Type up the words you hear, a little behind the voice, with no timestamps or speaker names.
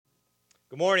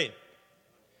Good morning.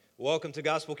 Welcome to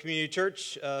Gospel Community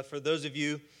Church. For those of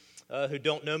you who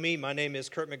don't know me, my name is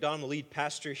Kurt McDonald, I'm the lead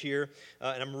pastor here,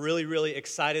 and I'm really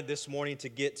excited this morning to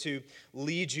get to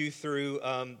lead you through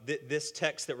this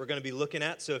text that we're going to be looking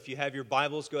at. So if you have your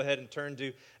Bibles, go ahead and turn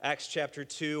to Acts chapter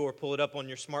 2 or pull it up on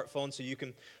your smartphone so you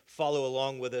can follow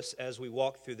along with us as we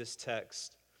walk through this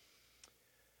text.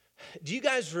 Do you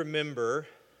guys remember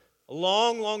a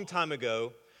long time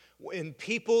ago when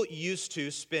people used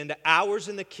to spend hours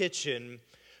in the kitchen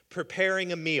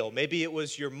preparing a meal? Maybe it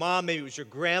was your mom, maybe it was your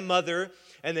grandmother,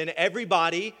 and then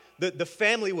everybody, the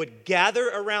family would gather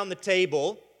around the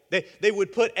table. They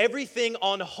would put everything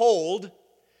on hold,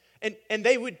 and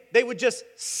they would just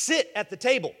sit at the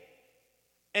table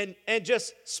and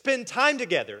just spend time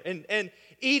together and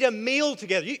eat a meal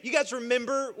together. You guys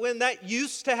remember when that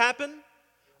used to happen?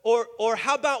 Or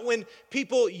how about when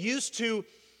people used to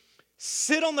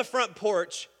sit on the front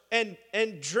porch and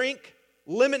drink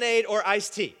lemonade or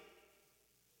iced tea?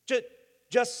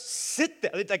 Just sit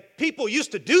there. Like, people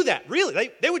used to do that,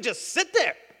 really. They would just sit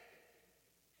there.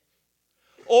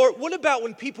 Or what about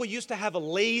when people used to have a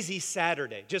lazy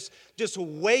Saturday? Just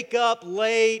wake up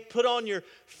late, put on your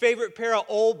favorite pair of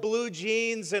old blue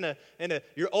jeans and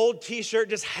your old t-shirt,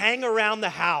 just hang around the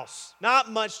house.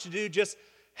 Not much to do, just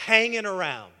hanging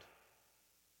around.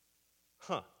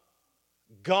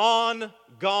 Gone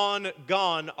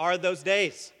are those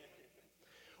days.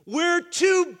 We're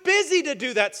too busy to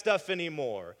do that stuff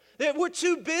anymore. We're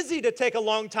too busy to take a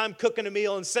long time cooking a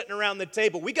meal and sitting around the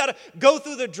table. We got to go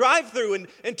through the drive-thru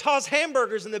and toss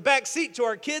hamburgers in the back seat to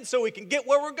our kids so we can get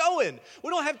where we're going.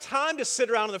 We don't have time to sit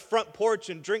around on the front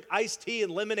porch and drink iced tea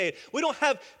and lemonade. We don't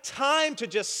have time to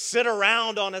just sit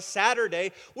around on a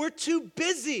Saturday. We're too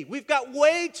busy. We've got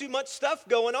way too much stuff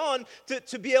going on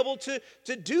to be able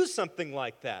to do something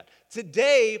like that.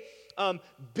 Today,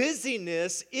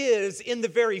 busyness is in the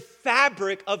very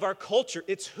fabric of our culture.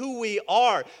 It's who we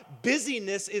are.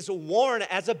 Busyness is worn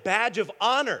as a badge of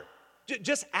honor.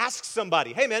 Just ask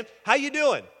somebody, hey man, how you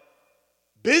doing?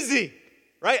 Busy,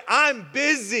 right? I'm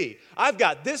busy. I've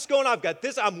got this going on. I've got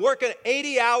this. I'm working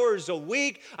 80 hours a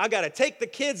week. I got to take the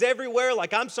kids everywhere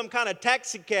like I'm some kind of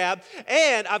taxi cab.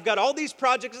 And I've got all these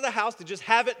projects in the house that just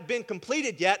haven't been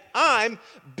completed yet. I'm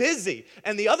busy.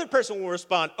 And the other person will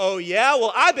respond, oh yeah,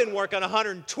 well I've been working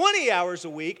 120 hours a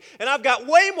week and I've got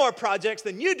way more projects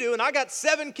than you do. And I got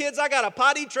 7 kids. I got a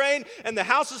potty train and the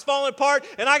house is falling apart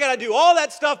and I got to do all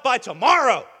that stuff by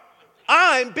tomorrow.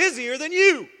 I'm busier than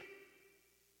you.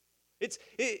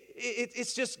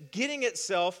 It's just getting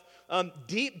itself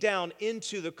deep down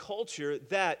into the culture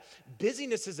that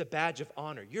busyness is a badge of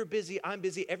honor. You're busy, I'm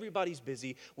busy, everybody's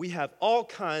busy. We have all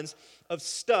kinds of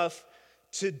stuff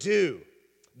to do.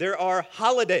 There are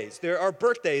holidays, there are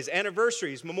birthdays,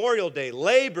 anniversaries, Memorial Day,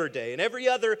 Labor Day, and every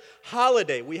other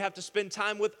holiday. We have to spend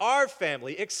time with our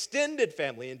family, extended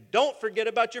family. And don't forget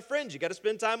about your friends. You got to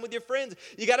spend time with your friends.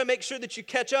 You got to make sure that you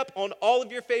catch up on all of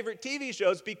your favorite TV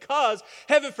shows because,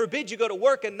 heaven forbid, you go to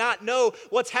work and not know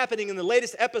what's happening in the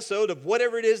latest episode of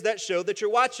whatever it is, that show that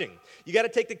you're watching. You got to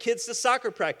take the kids to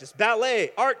soccer practice,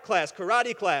 ballet, art class,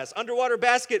 karate class, underwater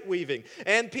basket weaving,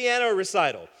 and piano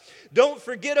recital. Don't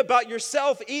forget about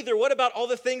yourself either. What about all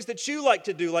the things that you like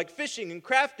to do, like fishing and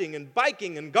crafting and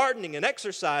biking and gardening and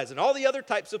exercise and all the other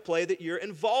types of play that you're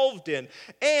involved in?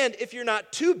 And if you're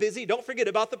not too busy, don't forget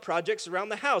about the projects around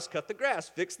the house. Cut the grass,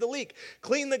 fix the leak,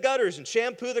 clean the gutters and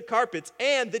shampoo the carpets,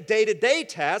 and the day-to-day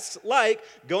tasks like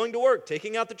going to work,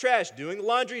 taking out the trash, doing the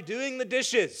laundry, doing the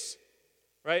dishes,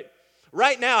 right?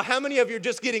 Right now, how many of you are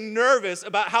just getting nervous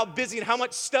about how busy and how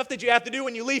much stuff that you have to do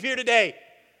when you leave here today?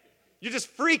 You're just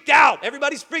freaked out.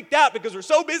 Everybody's freaked out because we're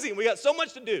so busy and we got so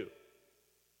much to do.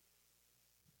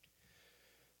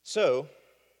 So,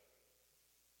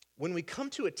 when we come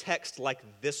to a text like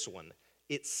this one,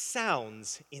 it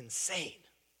sounds insane.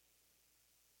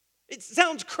 It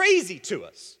sounds crazy to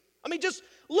us. I mean, just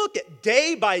look at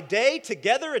day by day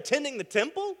together attending the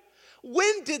temple.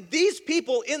 When did these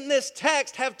people in this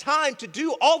text have time to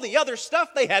do all the other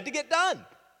stuff they had to get done?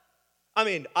 I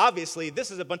mean, obviously,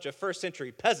 this is a bunch of first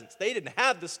century peasants. They didn't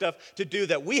have the stuff to do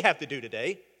that we have to do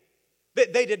today.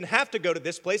 They didn't have to go to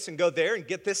this place and go there and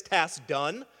get this task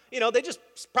done. You know, they just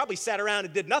probably sat around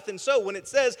and did nothing. So when it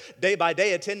says day by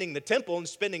day attending the temple and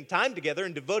spending time together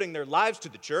and devoting their lives to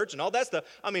the church and all that stuff,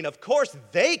 I mean, of course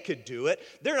they could do it.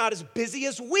 They're not as busy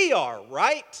as we are,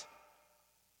 right?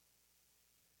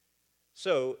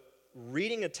 So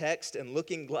reading a text and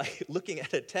looking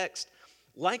at a text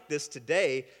like this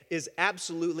today is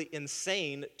absolutely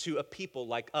insane to a people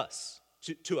like us,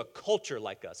 to a culture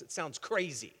like us. It sounds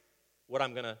crazy, what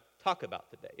I'm going to talk about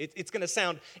today. It's going to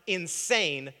sound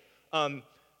insane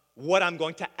what I'm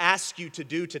going to ask you to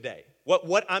do today.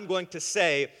 What I'm going to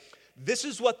say, this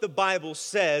is what the Bible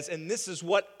says, and this is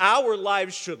what our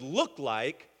lives should look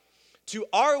like. To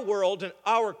our world and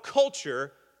our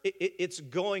culture, it's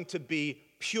going to be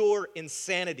pure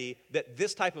insanity that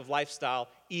this type of lifestyle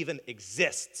even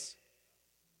exists.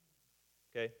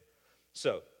 Okay?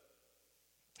 So,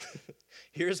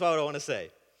 here's what I want to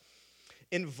say.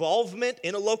 Involvement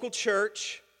in a local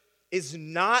church is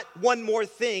not one more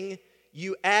thing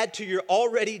you add to your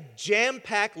already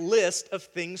jam-packed list of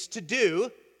things to do.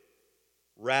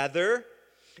 Rather,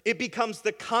 it becomes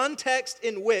the context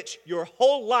in which your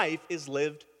whole life is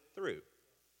lived through.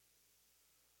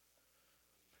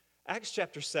 Acts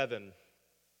chapter 7,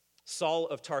 Saul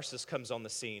of Tarsus comes on the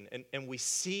scene, and we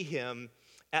see him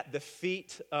at the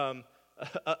feet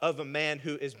of a man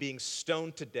who is being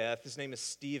stoned to death. His name is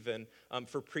Stephen,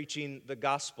 for preaching the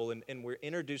gospel. And we're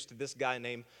introduced to this guy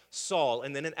named Saul.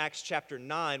 And then in Acts chapter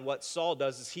 9, what Saul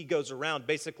does is he goes around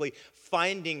basically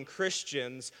finding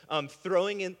Christians,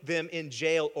 throwing them in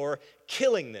jail or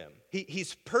killing them.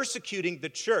 He's persecuting the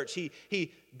church.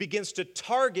 He begins to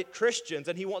target Christians,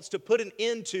 and he wants to put an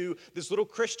end to this little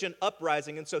Christian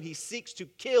uprising. And so he seeks to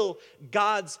kill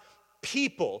God's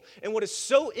people. And what is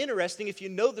so interesting, if you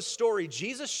know the story,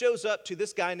 Jesus shows up to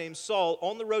this guy named Saul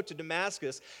on the road to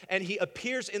Damascus, and he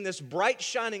appears in this bright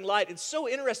shining light. It's so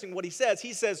interesting what he says.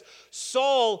 He says,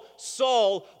 "Saul,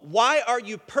 Saul, why are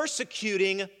you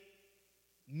persecuting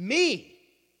me?"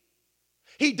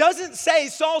 He doesn't say,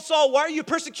 "Saul, Saul, why are you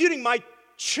persecuting my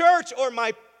church or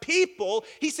my people?"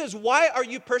 He says, "Why are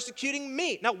you persecuting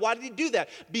me?" Now, why did he do that?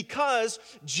 Because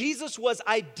Jesus was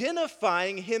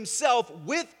identifying himself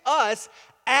with us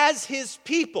as his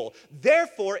people.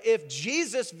 Therefore, if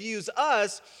Jesus views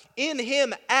us in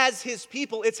him as his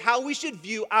people, it's how we should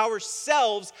view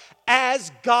ourselves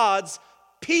as God's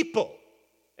people.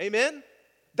 Amen?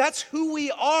 That's who we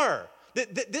are.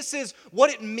 This is what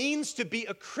it means to be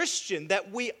a Christian,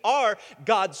 that we are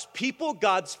God's people,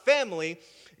 God's family,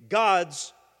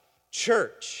 God's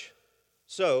church.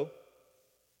 So,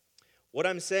 what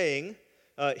I'm saying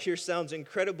here sounds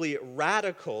incredibly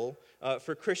radical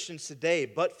for Christians today,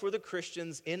 but for the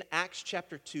Christians in Acts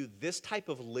chapter 2, this type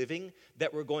of living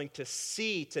that we're going to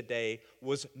see today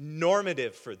was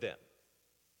normative for them,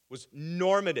 was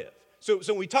normative. So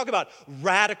when we talk about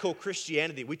radical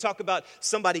Christianity, we talk about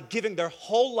somebody giving their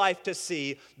whole life to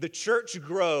see the church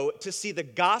grow, to see the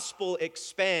gospel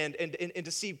expand, and to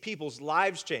see people's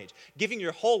lives change. Giving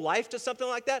your whole life to something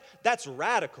like that, that's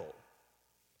radical.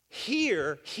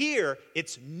 Here,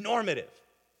 it's normative.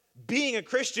 Being a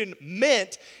Christian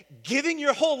meant giving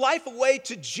your whole life away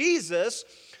to Jesus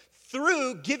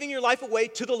through giving your life away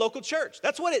to the local church.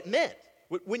 That's what it meant.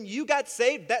 When you got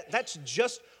saved, that's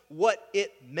just what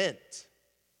it meant.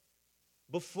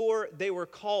 Before they were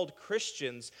called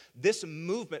Christians, this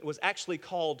movement was actually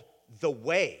called the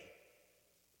Way.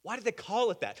 Why did they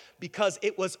call it that? Because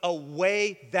it was a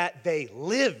way that they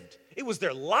lived. It was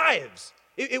their lives.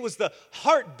 It was the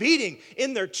heart beating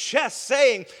in their chest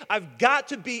saying, I've got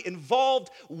to be involved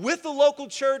with the local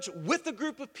church, with a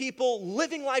group of people,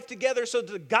 living life together so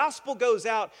the gospel goes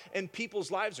out and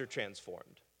people's lives are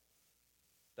transformed.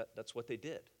 That's what they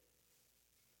did.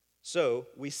 So,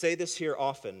 we say this here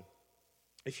often.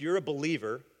 If you're a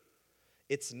believer,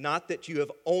 it's not that you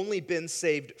have only been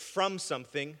saved from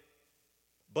something,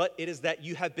 but it is that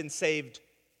you have been saved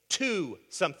to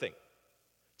something.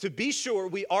 To be sure,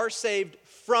 we are saved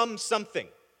from something.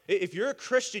 If you're a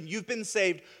Christian, you've been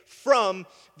saved from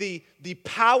the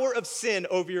power of sin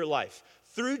over your life.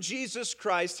 Through Jesus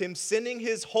Christ, Him sending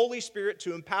His Holy Spirit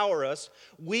to empower us,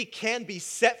 we can be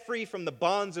set free from the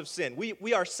bonds of sin.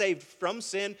 We are saved from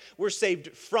sin. We're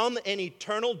saved from an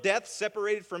eternal death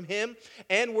separated from Him,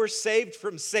 and we're saved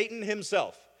from Satan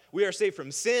himself. We are saved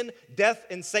from sin, death,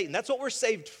 and Satan. That's what we're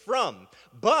saved from.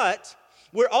 But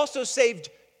we're also saved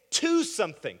to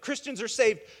something. Christians are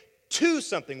saved to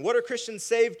something. What are Christians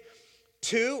saved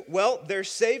to? Well, they're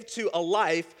saved to a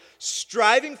life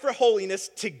striving for holiness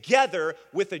together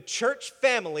with a church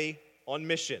family on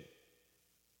mission.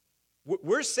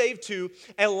 We're saved to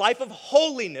a life of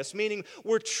holiness, meaning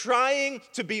we're trying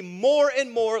to be more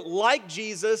and more like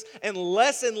Jesus and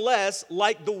less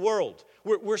like the world.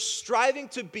 We're striving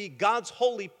to be God's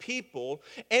holy people,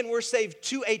 and we're saved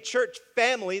to a church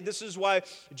family. This is why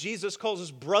Jesus calls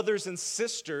us brothers and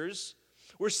sisters.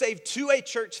 We're saved to a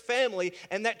church family,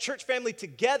 and that church family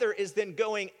together is then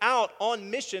going out on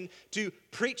mission to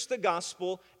preach the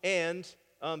gospel and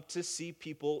to see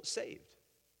people saved.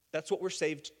 That's what we're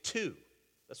saved to.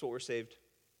 That's what we're saved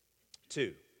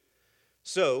to.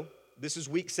 So, this is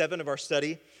week 7 of our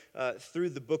study through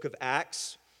the book of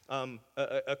Acts.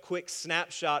 a quick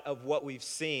snapshot of what we've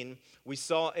seen. We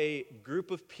saw a group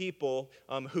of people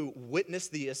who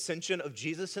witnessed the ascension of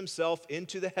Jesus himself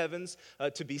into the heavens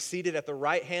to be seated at the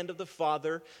right hand of the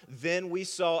Father. Then we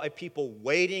saw a people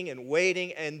waiting,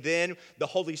 and then the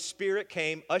Holy Spirit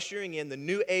came, ushering in the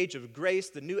new age of grace,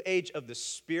 the new age of the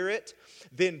Spirit.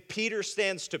 Then Peter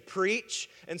stands to preach.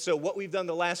 And so what we've done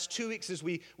the last 2 weeks is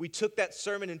we took that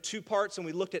sermon in two parts, and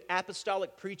we looked at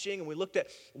apostolic preaching, and we looked at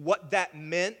what that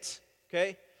meant,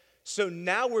 okay? So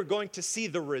now we're going to see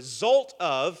the result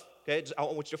of, okay, I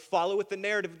want you to follow with the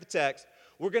narrative of the text.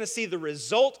 We're going to see the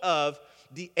result of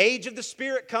the age of the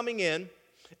Spirit coming in,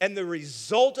 and the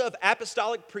result of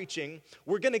apostolic preaching.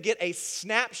 We're going to get a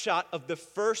snapshot of the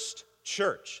first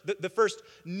church, the first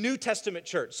New Testament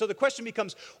church. So the question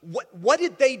becomes, what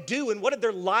did they do and what did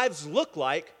their lives look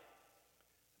like?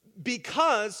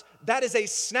 Because that is a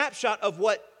snapshot of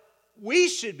what we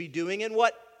should be doing and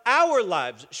what our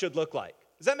lives should look like.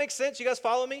 Does that make sense? You guys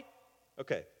follow me?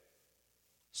 Okay.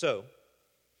 So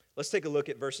let's take a look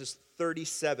at verses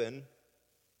 37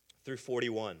 through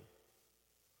 41.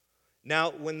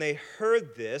 Now, when they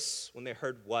heard this, when they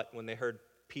heard what? When they heard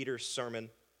Peter's sermon.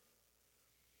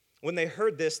 When they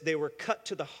heard this, they were cut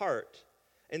to the heart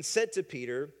and said to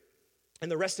Peter and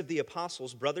the rest of the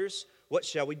apostles, "Brothers, what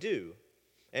shall we do?"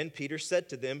 And Peter said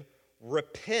to them,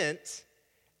 "Repent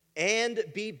and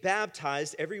be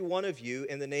baptized, every one of you,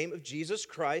 in the name of Jesus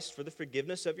Christ for the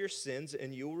forgiveness of your sins,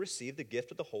 and you will receive the gift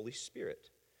of the Holy Spirit.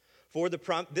 For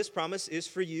this promise is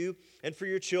for you and for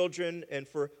your children and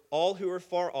for all who are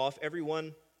far off,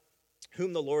 everyone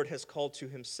whom the Lord has called to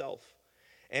himself."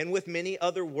 And with many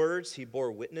other words he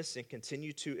bore witness and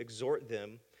continued to exhort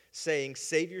them, saying,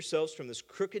 "Save yourselves from this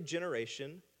crooked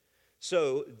generation."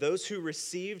 So those who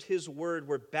received his word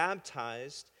were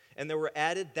baptized, and there were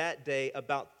added that day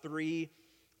about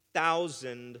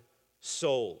 3,000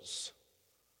 souls.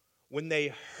 When they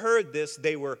heard this,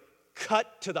 they were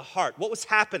cut to the heart. What was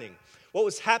happening? What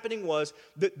was happening was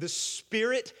that the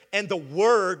Spirit and the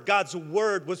Word, God's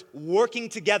Word, was working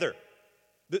together.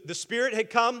 The Spirit had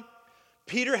come,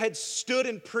 Peter had stood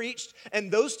and preached,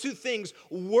 and those two things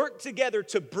worked together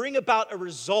to bring about a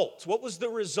result. What was the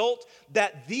result?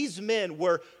 That these men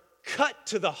were cut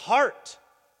to the heart.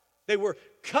 They were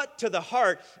cut to the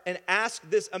heart and asked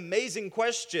this amazing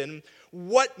question: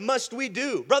 what must we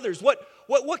do? Brothers,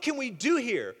 what can we do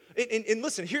here? And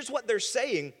listen, here's what they're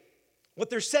saying. What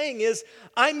they're saying is,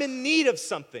 I'm in need of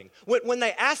something. When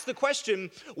they ask the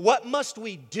question, what must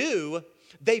we do?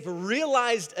 They've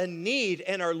realized a need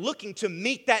and are looking to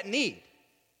meet that need.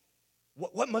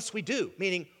 What must we do?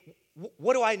 Meaning,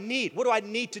 what do I need? What do I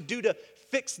need to do to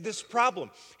fix this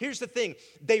problem? Here's the thing.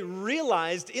 They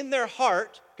realized in their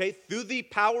heart, okay, through the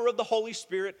power of the Holy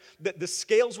Spirit, that the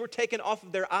scales were taken off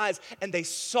of their eyes, and they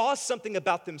saw something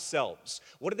about themselves.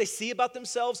 What did they see about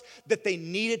themselves? That they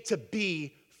needed to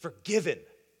be forgiven.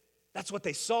 That's what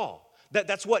they saw.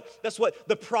 That's what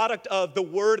the product of the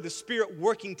Word, the Spirit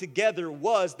working together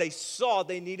was. They saw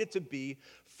they needed to be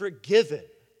forgiven.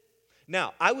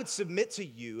 Now, I would submit to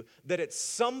you that at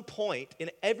some point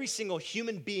in every single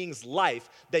human being's life,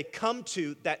 they come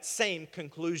to that same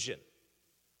conclusion.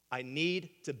 I need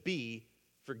to be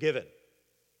forgiven.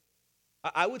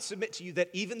 I would submit to you that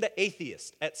even the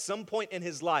atheist, at some point in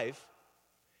his life,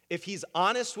 if he's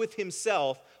honest with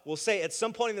himself, will say at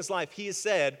some point in his life, he has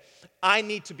said, I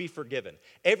need to be forgiven.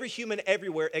 Every human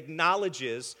everywhere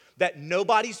acknowledges that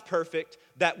nobody's perfect,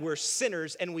 that we're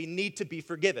sinners, and we need to be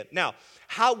forgiven. Now,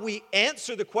 how we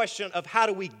answer the question of how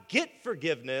do we get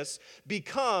forgiveness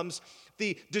becomes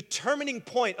the determining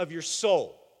point of your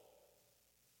soul.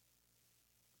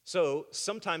 So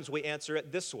sometimes we answer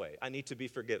it this way: I need to be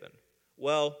forgiven.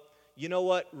 Well, you know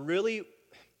what? Really,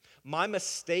 my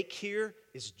mistake here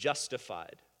is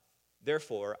justified.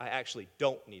 Therefore, I actually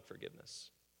don't need forgiveness.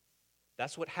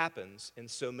 That's what happens in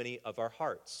so many of our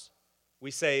hearts.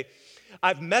 We say,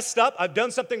 I've messed up, I've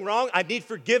done something wrong, I need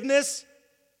forgiveness.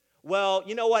 Well,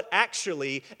 you know what?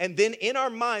 Actually, and then in our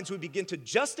minds, we begin to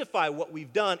justify what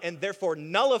we've done and therefore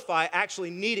nullify actually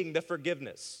needing the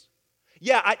forgiveness.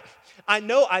 Yeah, I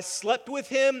know I slept with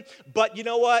him, but you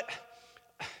know what?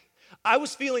 I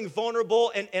was feeling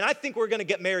vulnerable, and I think we're going to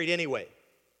get married anyway.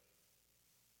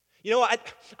 You know,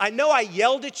 I know I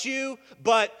yelled at you,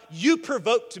 but you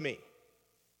provoked me.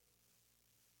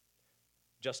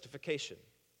 Justification.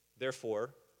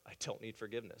 Therefore, I don't need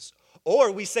forgiveness.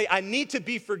 Or we say, I need to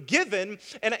be forgiven,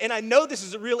 and I know this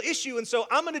is a real issue, and so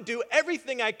I'm going to do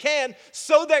everything I can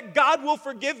so that God will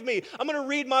forgive me. I'm going to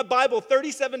read my Bible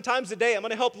 37 times a day. I'm going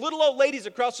to help little old ladies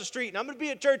across the street, and I'm going to be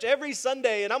at church every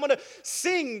Sunday, and I'm going to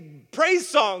sing praise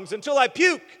songs until I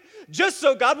puke, just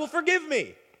so God will forgive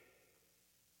me.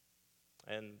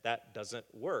 And that doesn't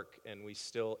work, and we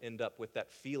still end up with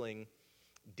that feeling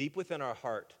deep within our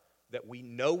heart that we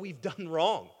know we've done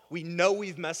wrong. We know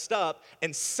we've messed up,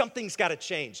 and something's got to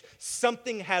change.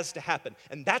 Something has to happen.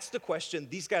 And that's the question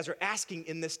these guys are asking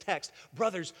in this text.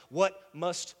 Brothers, what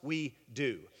must we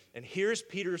do? And here's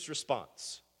Peter's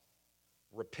response.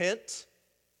 Repent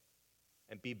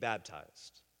and be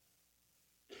baptized.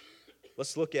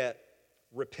 Let's look at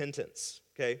repentance,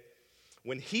 okay?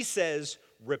 When he says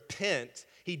repent,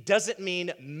 he doesn't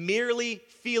mean merely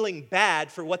feeling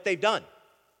bad for what they've done.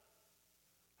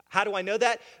 How do I know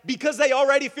that? Because they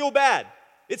already feel bad.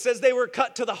 It says they were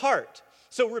cut to the heart.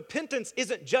 So repentance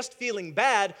isn't just feeling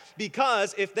bad,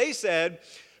 because if they said,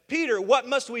 Peter, what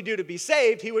must we do to be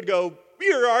saved? He would go,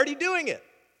 you're already doing it.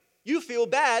 You feel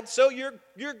bad, so you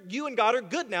and God are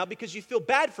good now because you feel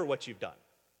bad for what you've done.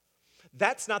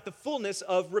 That's not the fullness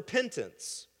of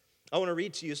repentance. I want to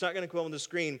read to you. It's not going to come up on the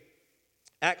screen.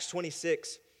 Acts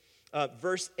 26,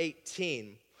 verse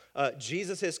 18.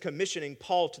 Jesus is commissioning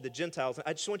Paul to the Gentiles.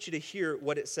 I just want you to hear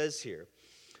what it says here.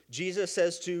 Jesus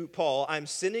says to Paul, I'm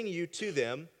sending you to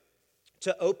them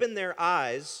to open their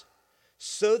eyes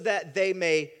so that they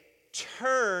may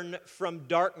turn from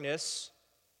darkness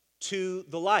to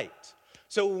the light.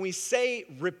 So when we say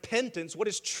repentance, what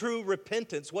is true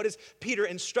repentance? What is Peter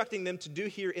instructing them to do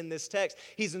here in this text?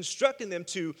 He's instructing them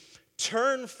to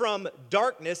turn from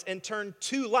darkness and turn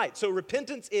to light. So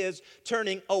repentance is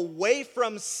turning away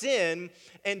from sin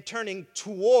and turning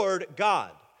toward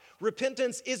God.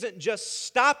 Repentance isn't just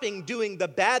stopping doing the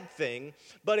bad thing,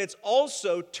 but it's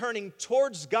also turning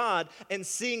towards God and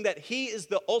seeing that He is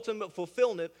the ultimate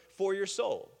fulfillment for your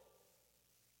soul.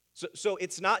 So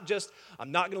it's not just,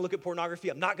 I'm not going to look at pornography,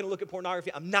 I'm not going to look at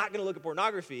pornography, I'm not going to look at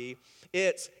pornography.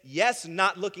 It's, yes,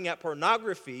 not looking at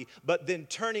pornography, but then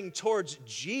turning towards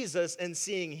Jesus and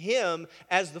seeing Him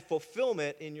as the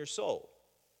fulfillment in your soul.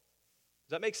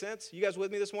 Does that make sense? You guys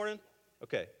with me this morning?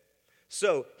 Okay.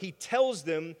 So he tells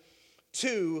them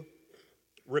to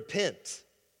repent.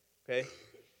 Okay?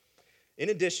 In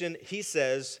addition, he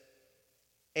says,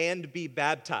 and be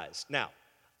baptized. Now,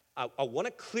 I want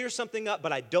to clear something up,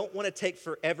 but I don't want to take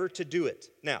forever to do it.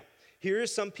 Now, here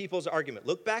is some people's argument.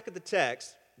 Look back at the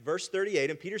text, verse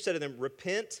 38, and Peter said to them,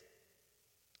 repent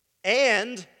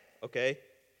and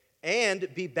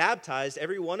be baptized,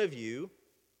 every one of you,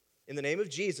 in the name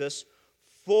of Jesus,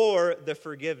 for the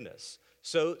forgiveness.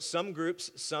 So some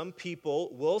groups, some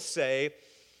people will say,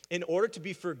 in order to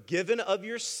be forgiven of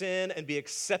your sin and be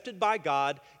accepted by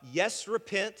God, yes,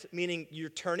 repent, meaning you're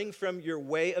turning from your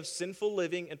way of sinful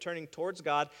living and turning towards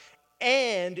God,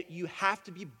 and you have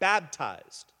to be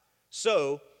baptized.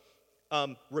 So,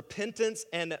 repentance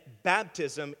and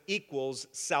baptism equals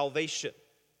salvation.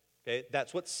 Okay,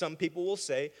 that's what some people will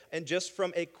say, and just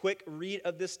from a quick read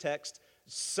of this text,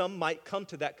 some might come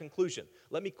to that conclusion.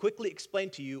 Let me quickly explain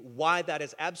to you why that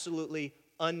is absolutely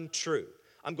untrue.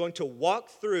 I'm going to walk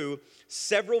through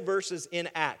several verses in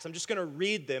Acts. I'm just going to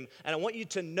read them, and I want you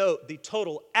to note the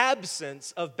total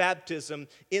absence of baptism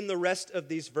in the rest of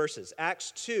these verses.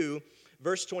 Acts 2,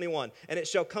 verse 21. And it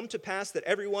shall come to pass that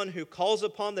everyone who calls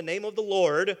upon the name of the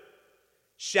Lord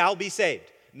shall be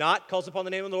saved. Not calls upon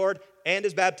the name of the Lord and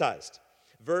is baptized.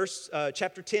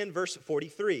 Chapter 10, verse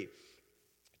 43.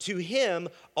 To him,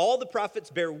 all the prophets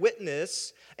bear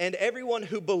witness, and everyone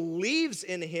who believes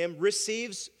in him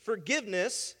receives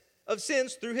forgiveness of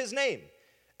sins through his name.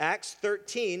 Acts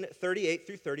 13, 38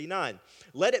 through 39.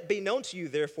 Let it be known to you,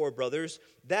 therefore, brothers,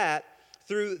 that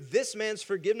through this man's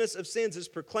forgiveness of sins is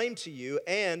proclaimed to you,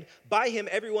 and by him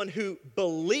everyone who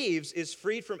believes is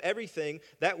freed from everything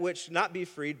that which not be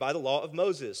freed by the law of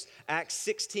Moses. Acts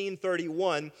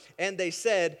 16:31, and they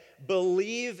said,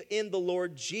 believe in the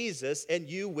Lord Jesus, and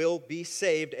you will be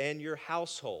saved and your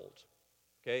household.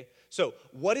 Okay, so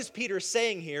what is Peter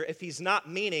saying here if he's not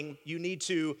meaning you need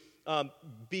to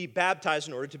be baptized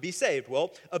in order to be saved?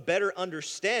 Well, a better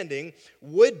understanding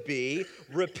would be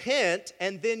repent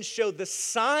and then show the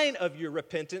sign of your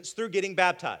repentance through getting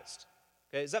baptized.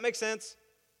 Okay, does that make sense?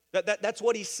 That's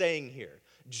what he's saying here.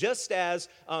 Just as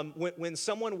when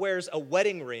someone wears a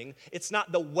wedding ring, it's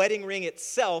not the wedding ring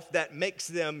itself that makes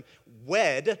them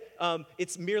wed.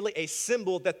 It's merely a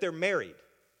symbol that they're married.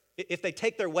 If they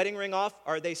take their wedding ring off,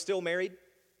 are they still married?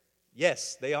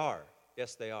 Yes, they are.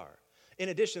 Yes, they are. In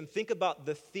addition, think about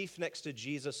the thief next to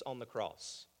Jesus on the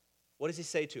cross. What does he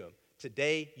say to him?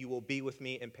 Today you will be with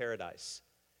me in paradise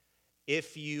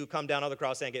if you come down on the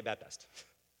cross and get baptized.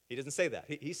 He doesn't say that.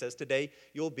 He says, today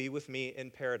you'll be with me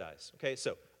in paradise. Okay,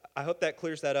 so I hope that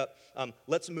clears that up.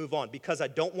 Let's move on, because I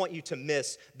don't want you to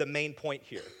miss the main point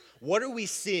here. What are we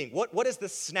seeing? What is the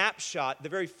snapshot, the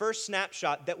very first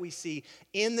snapshot that we see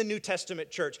in the New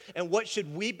Testament church? And what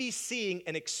should we be seeing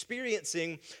and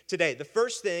experiencing today? The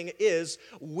first thing is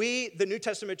we, the New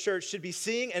Testament church, should be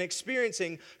seeing and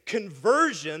experiencing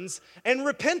conversions and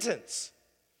repentance.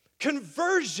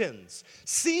 Conversions,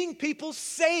 seeing people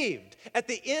saved. At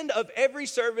the end of every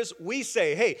service, we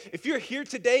say, hey, if you're here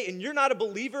today and you're not a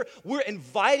believer, we're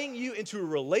inviting you into a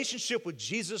relationship with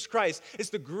Jesus Christ.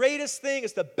 It's the greatest thing,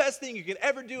 it's the best thing you can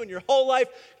ever do in your whole life.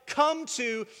 Come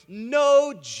to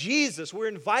know Jesus. We're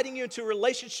inviting you into a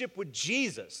relationship with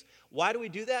Jesus. Why do we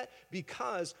do that?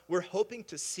 Because we're hoping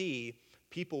to see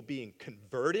people being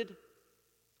converted,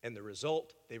 and the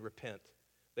result, they repent.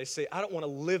 They say, I don't want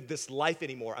to live this life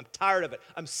anymore. I'm tired of it.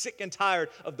 I'm sick and tired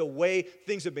of the way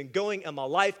things have been going in my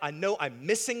life. I know I'm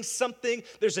missing something.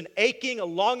 There's an aching, a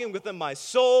longing within my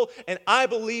soul, and I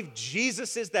believe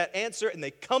Jesus is that answer, and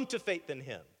they come to faith in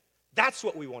him. That's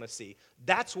what we want to see.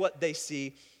 That's what they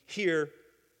see here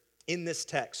in this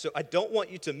text. So I don't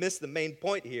want you to miss the main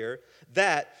point here,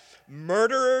 that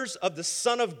murderers of the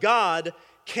Son of God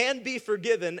can be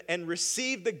forgiven and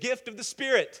receive the gift of the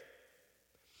Spirit.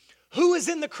 Who is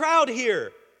in the crowd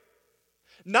here?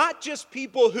 Not just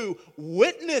people who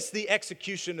witnessed the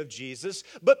execution of Jesus,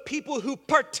 but people who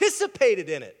participated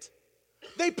in it.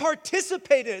 They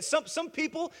participated in it. Some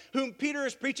people whom Peter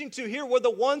is preaching to here were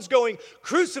the ones going,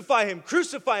 crucify him,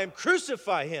 crucify him,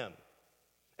 crucify him.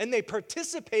 And they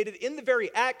participated in the very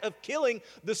act of killing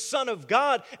the Son of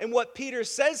God. And what Peter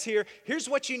says here, here's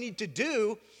what you need to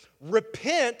do: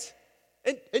 repent,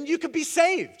 and you could be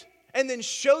saved. And then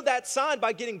show that sign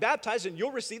by getting baptized, and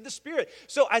you'll receive the Spirit.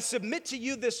 So I submit to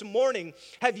you this morning,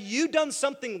 have you done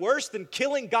something worse than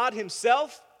killing God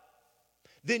himself?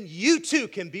 Then you too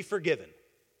can be forgiven.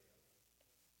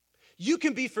 You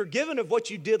can be forgiven of what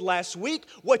you did last week,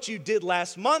 what you did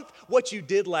last month, what you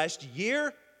did last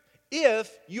year,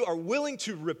 if you are willing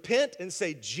to repent and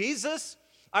say, Jesus,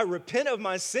 I repent of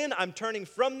my sin. I'm turning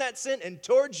from that sin and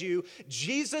towards you.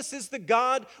 Jesus is the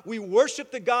God. We worship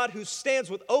the God who stands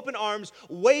with open arms,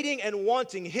 waiting and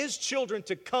wanting his children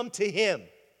to come to him.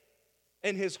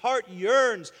 And his heart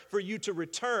yearns for you to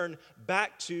return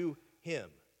back to him.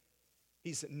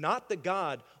 He's not the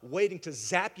God waiting to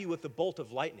zap you with a bolt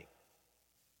of lightning.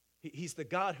 He's the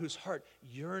God whose heart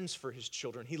yearns for his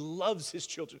children. He loves his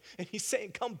children. And he's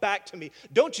saying, come back to me.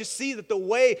 Don't you see that the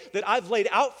way that I've laid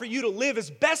out for you to live is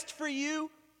best for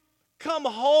you? Come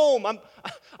home.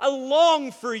 I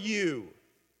long for you.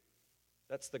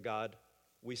 That's the God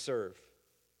we serve.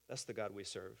 That's the God we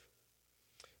serve.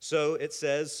 So it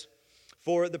says,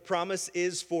 for the promise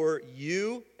is for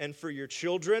you and for your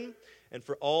children and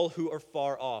for all who are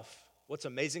far off. What's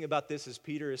amazing about this is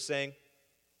Peter is saying,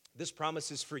 this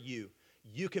promise is for you.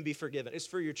 You can be forgiven. It's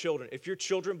for your children. If your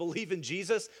children believe in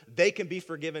Jesus, they can be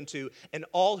forgiven too. And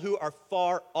all who are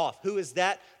far off. Who is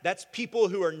that? That's people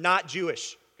who are not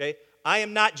Jewish. Okay? I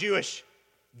am not Jewish.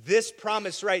 This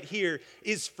promise right here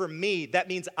is for me. That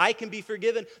means I can be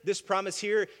forgiven. This promise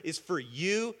here is for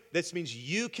you. This means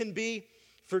you can be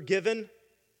forgiven.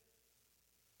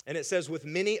 And it says with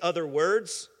many other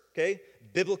words, okay?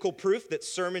 Biblical proof that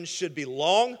sermons should be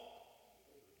long.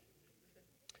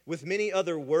 With many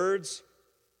other words,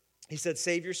 he said,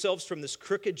 save yourselves from this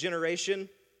crooked generation.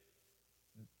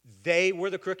 They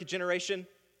were the crooked generation.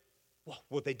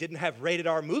 Well, they didn't have rated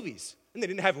R movies, and they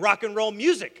didn't have rock and roll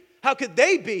music. How could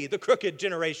they be the crooked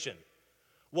generation?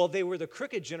 Well, they were the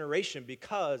crooked generation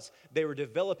because they were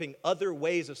developing other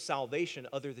ways of salvation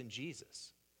other than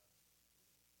Jesus.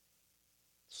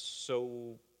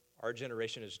 So our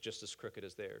generation is just as crooked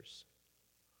as theirs.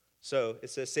 So it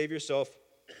says, save yourself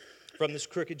from this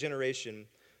crooked generation.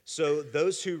 So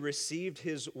those who received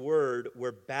his word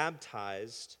were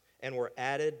baptized, and were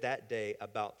added that day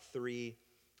about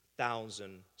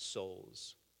 3,000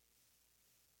 souls.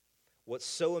 What's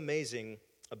so amazing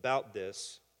about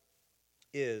this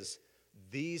is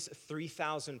these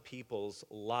 3,000 people's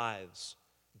lives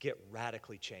get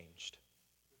radically changed.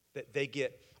 That they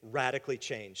get radically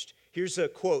changed. Here's a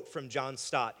quote from John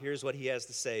Stott. Here's what he has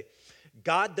to say.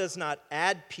 God does not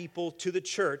add people to the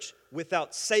church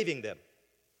without saving them,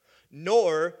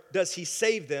 nor does he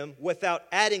save them without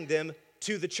adding them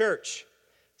to the church.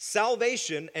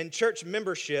 Salvation and church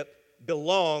membership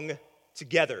belong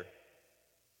together.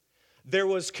 There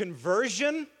was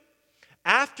conversion.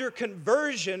 After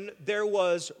conversion, there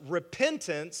was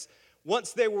repentance.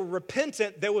 Once they were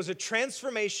repentant, there was a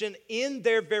transformation in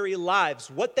their very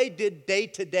lives. What they did day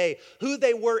to day, who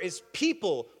they were as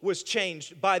people was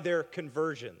changed by their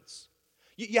conversions.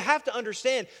 You have to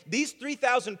understand, these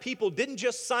 3,000 people didn't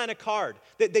just sign a card.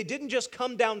 They didn't just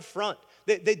come down front.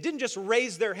 They didn't just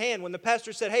raise their hand when the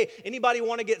pastor said, hey, anybody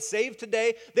want to get saved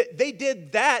today? They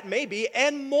did that maybe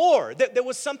and more. There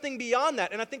was something beyond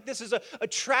that. And I think this is a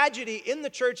tragedy in the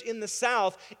church in the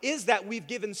South, is that we've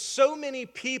given so many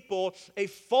people a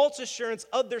false assurance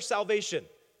of their salvation.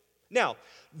 Now,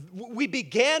 we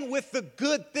began with the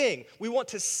good thing. We want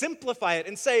to simplify it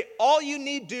and say, all you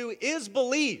need do is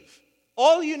believe.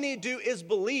 All you need do is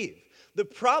believe. The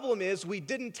problem is we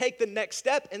didn't take the next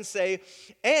step and say,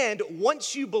 and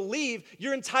once you believe,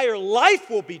 your entire life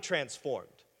will be transformed.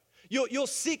 You'll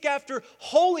seek after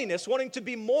holiness, wanting to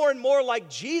be more and more like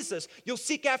Jesus. You'll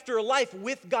seek after a life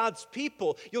with God's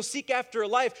people. You'll seek after a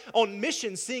life on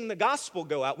mission, seeing the gospel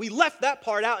go out. We left that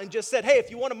part out and just said, hey, if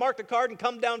you want to mark the card and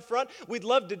come down front, we'd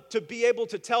love to be able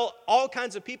to tell all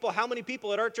kinds of people how many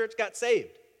people at our church got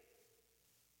saved.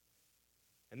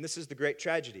 And this is the great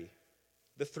tragedy.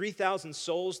 The 3,000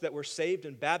 souls that were saved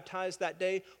and baptized that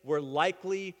day were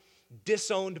likely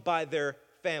disowned by their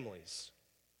families.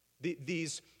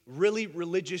 These really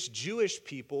religious Jewish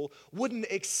people wouldn't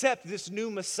accept this new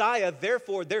Messiah.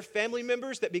 Therefore, their family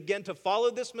members that began to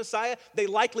follow this Messiah, they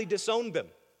likely disowned them.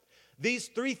 These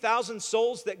 3,000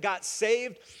 souls that got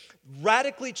saved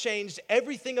radically changed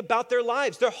everything about their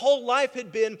lives. Their whole life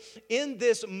had been in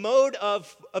this mode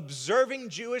of observing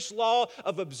Jewish law,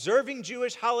 of observing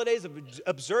Jewish holidays, of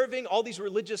observing all these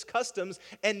religious customs.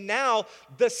 And now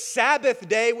the Sabbath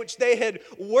day, which they had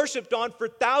worshiped on for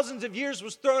thousands of years,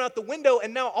 was thrown out the window.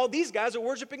 And now all these guys are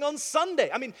worshiping on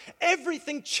Sunday. I mean,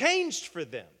 everything changed for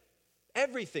them.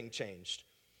 Everything changed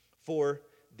for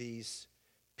these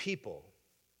people.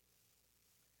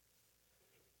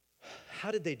 How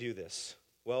did they do this?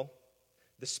 Well,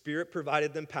 the Spirit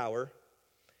provided them power,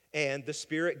 and the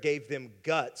Spirit gave them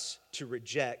guts to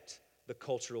reject the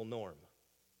cultural norm.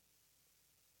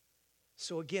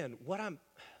 So again, what I'm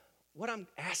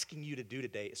asking you to do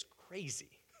today is crazy.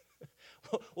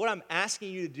 What I'm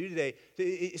asking you to do today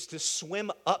is to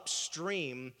swim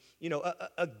upstream,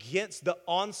 against the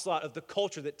onslaught of the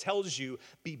culture that tells you,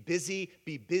 be busy,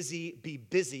 be busy, be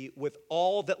busy with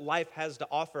all that life has to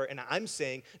offer. And I'm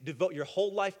saying, devote your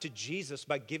whole life to Jesus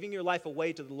by giving your life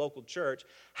away to the local church.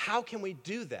 How can we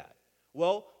do that?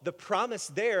 Well, the promise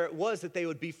there was that they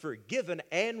would be forgiven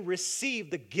and receive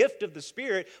the gift of the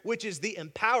Spirit, which is the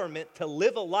empowerment to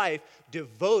live a life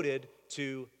devoted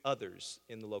to others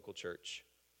in the local church.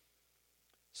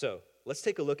 So let's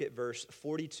take a look at verse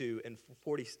 42 and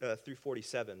 40 through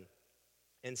 47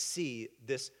 and see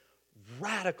this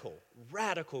radical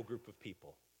group of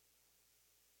people.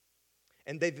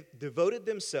 And they've devoted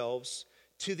themselves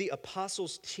to the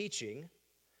apostles' teaching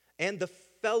and the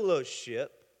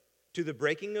fellowship, to the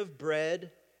breaking of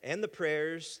bread and the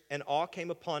prayers, and awe came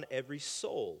upon every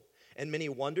soul. And many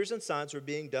wonders and signs were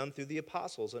being done through the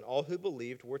apostles, and all who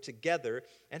believed were together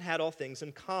and had all things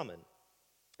in common.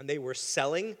 And they were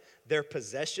selling their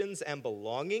possessions and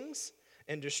belongings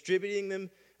and distributing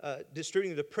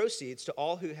the proceeds to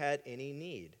all who had any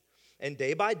need. And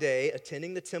day by day,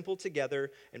 attending the temple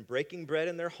together and breaking bread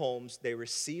in their homes, they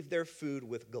received their food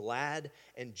with glad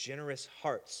and generous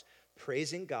hearts,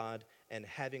 praising God and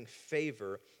having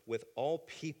favor with all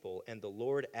people. And the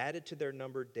Lord added to their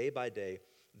number day by day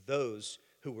those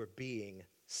who were being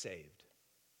saved.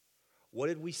 What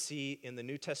did we see in the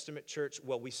New Testament church?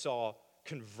 Well, we saw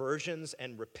conversions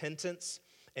and repentance.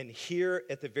 And here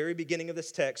at the very beginning of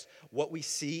this text, what we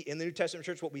see in the New Testament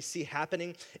church, what we see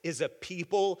happening is a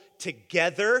people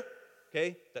together,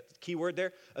 okay, that's the key word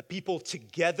there, a people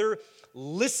together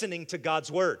listening to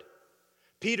God's word.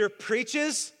 Peter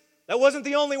preaches. That wasn't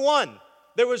the only one.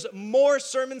 There was more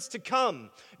sermons to come.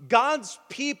 God's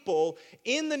people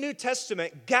in the New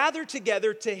Testament gather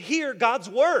together to hear God's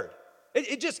word.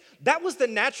 That was the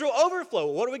natural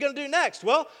overflow. What are we going to do next?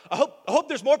 Well, I hope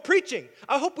there's more preaching.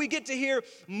 I hope we get to hear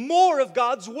more of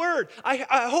God's word.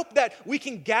 I hope that we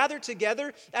can gather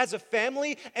together as a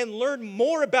family and learn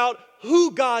more about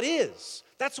who God is.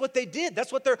 That's what they did.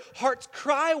 That's what their heart's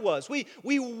cry was. We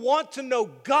want to know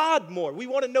God more. We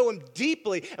want to know Him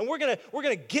deeply. And we're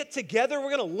gonna get together.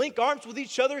 We're gonna link arms with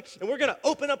each other, and we're gonna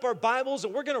open up our Bibles,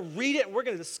 and we're gonna read it, and we're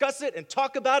gonna discuss it and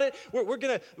talk about it.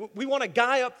 We want a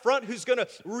guy up front who's gonna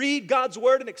read God's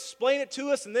word and explain it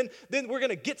to us, and then we're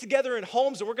gonna get together in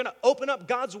homes, and we're gonna open up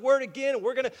God's word again, and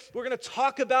we're gonna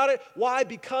talk about it. Why?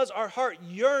 Because our heart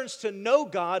yearns to know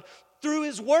God through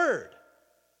His word.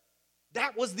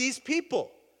 That was these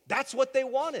people. That's what they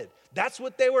wanted. That's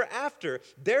what they were after.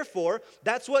 Therefore,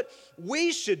 that's what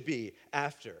we should be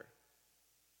after,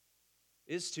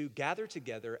 is to gather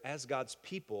together as God's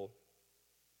people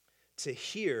to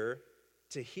hear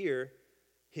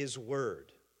His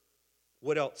word.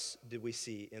 What else did we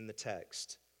see in the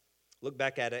text? Look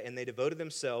back at it, and they devoted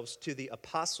themselves to the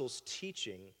apostles'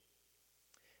 teaching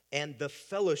and the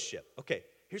fellowship. Okay,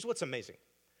 here's what's amazing.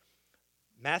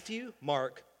 Matthew,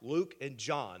 Mark, Luke, and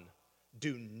John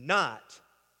do not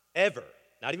ever,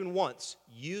 not even once,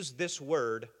 use this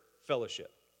word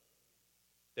fellowship.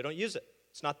 They don't use it.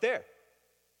 It's not there.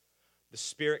 The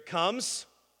Spirit comes,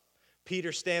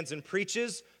 Peter stands and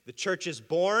preaches, the church is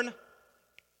born,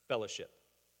 fellowship.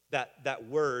 That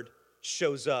word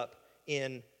shows up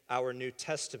in our New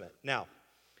Testament. Now,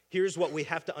 here's what we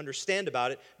have to understand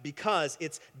about it because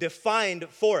it's defined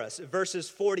for us. Verses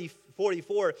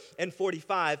 44 and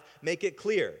 45 make it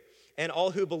clear. And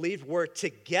all who believed were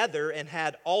together and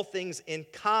had all things in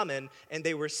common, and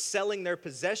they were selling their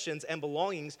possessions and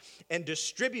belongings and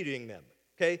distributing them.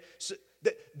 Okay? So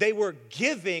they were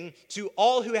giving to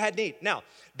all who had need. Now,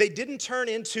 they didn't turn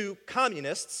into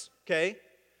communists, okay?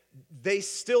 They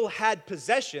still had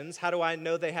possessions. How do I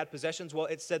know they had possessions? Well,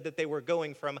 it said that they were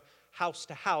going from house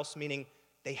to house, meaning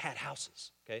they had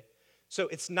houses, okay? So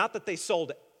it's not that they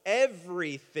sold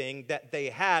everything that they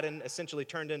had and essentially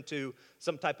turned into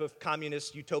some type of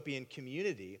communist utopian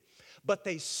community, but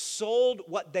they sold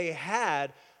what they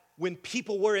had when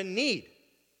people were in need.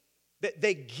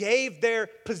 They gave their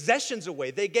possessions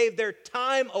away. They gave their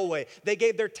time away. They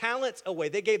gave their talents away.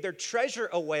 They gave their treasure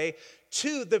away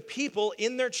to the people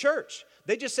in their church.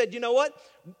 They just said, you know what?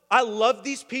 I love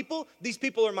these people. These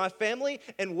people are my family,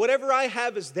 and whatever I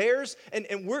have is theirs.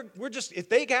 And we're just, if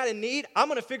they got a need, I'm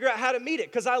going to figure out how to meet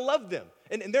it because I love them.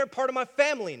 And they're part of my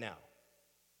family now.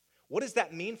 What does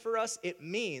that mean for us? It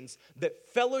means that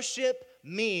fellowship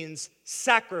means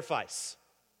sacrifice.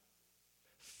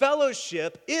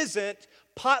 Fellowship isn't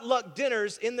potluck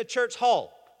dinners in the church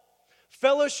hall.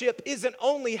 Fellowship isn't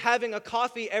only having a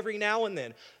coffee every now and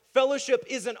then. Fellowship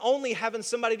isn't only having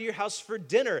somebody to your house for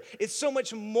dinner. It's so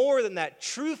much more than that.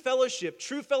 True fellowship,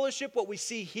 what we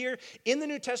see here in the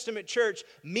New Testament church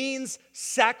means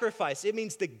sacrifice. It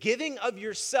means the giving of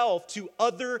yourself to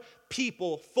other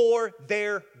people for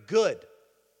their good.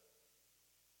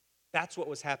 That's what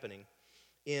was happening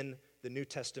in the New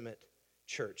Testament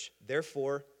church.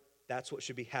 Therefore, that's what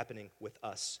should be happening with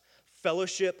us.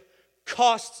 Fellowship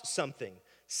costs something.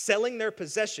 Selling their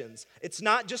possessions, it's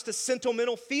not just a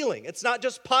sentimental feeling. It's not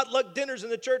just potluck dinners in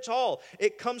the church hall.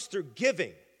 It comes through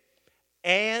giving.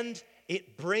 And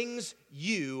it brings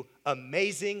you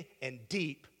amazing and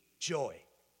deep joy.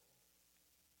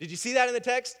 Did you see that in the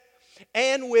text?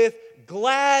 And with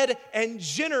glad and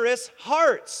generous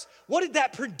hearts. What did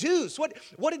that produce? What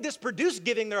did this produce,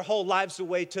 giving their whole lives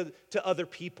away to other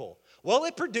people? Well,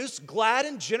 it produced glad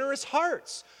and generous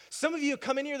hearts. Some of you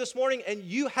come in here this morning and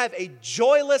you have a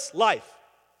joyless life.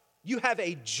 You have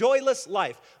a joyless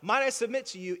life. Might I submit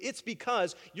to you, it's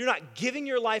because you're not giving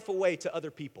your life away to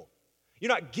other people. You're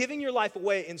not giving your life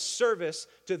away in service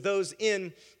to those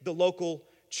in the local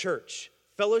church.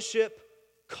 Fellowship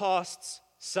costs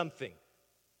something.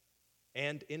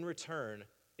 And in return,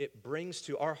 it brings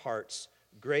to our hearts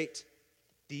great,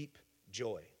 deep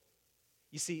joy.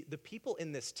 You see, the people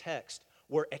in this text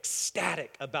were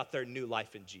ecstatic about their new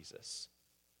life in Jesus.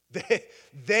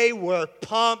 They were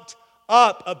pumped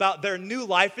up about their new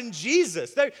life in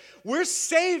Jesus. We're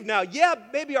saved now. Yeah,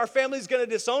 maybe our family's going to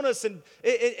disown us, and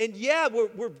yeah,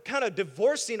 we're kind of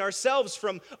divorcing ourselves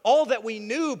from all that we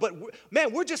knew, but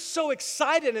man, we're just so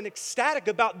excited and ecstatic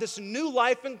about this new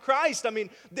life in Christ. I mean,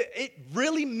 it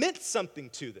really meant something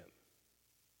to them.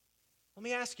 Let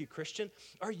me ask you, Christian,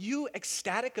 are you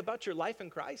ecstatic about your life in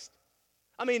Christ?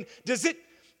 I mean, does it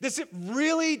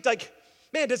really,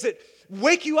 does it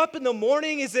wake you up in the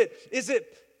morning? Is it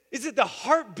the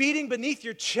heart beating beneath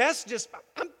your chest?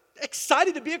 I'm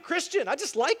excited to be a Christian. I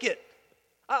just like it.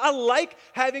 I like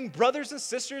having brothers and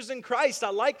sisters in Christ. I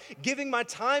like giving my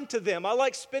time to them. I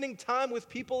like spending time with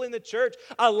people in the church.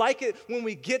 I like it when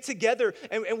we get together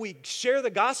and we share the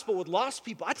gospel with lost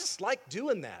people. I just like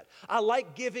doing that. I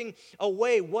like giving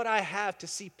away what I have to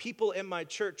see people in my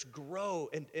church grow.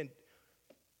 And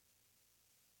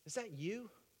is that you?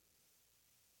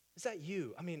 Is that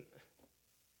you? I mean,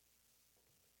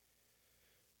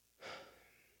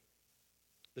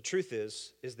 the truth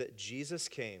is that Jesus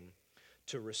came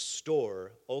to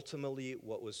restore ultimately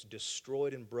what was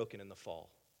destroyed and broken in the fall.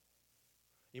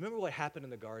 You remember what happened in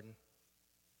the garden?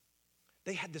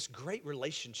 They had this great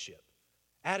relationship.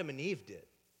 Adam and Eve did,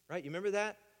 right? You remember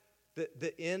that?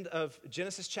 The end of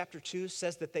Genesis chapter 2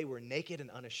 says that they were naked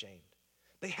and unashamed.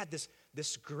 They had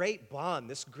this great bond,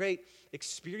 this great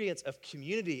experience of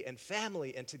community and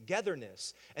family and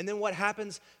togetherness. And then what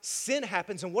happens? Sin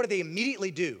happens, and what do they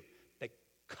immediately do? They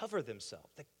cover themselves.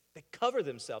 They cover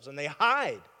themselves and they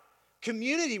hide.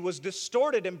 Community was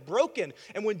distorted and broken.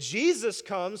 And when Jesus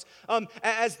comes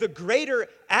as the greater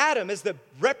Adam, as the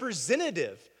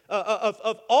representative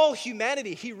of all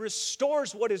humanity, he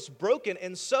restores what is broken.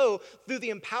 And so, through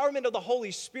the empowerment of the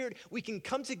Holy Spirit, we can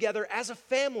come together as a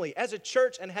family, as a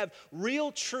church, and have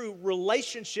real, true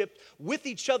relationship with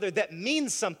each other that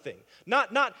means something.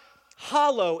 Not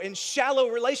hollow and shallow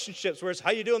relationships where it's,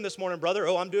 how you doing this morning, brother?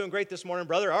 Oh, I'm doing great this morning,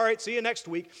 brother. All right, see you next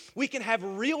week. We can have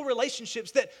real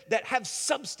relationships that have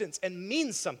substance and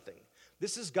mean something.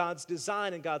 This is God's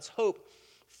design and God's hope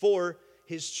for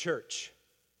his church.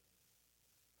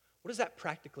 What does that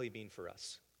practically mean for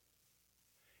us?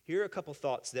 Here are a couple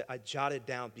thoughts that I jotted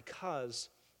down because,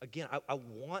 again, I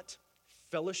want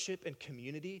fellowship and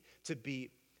community to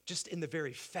be just in the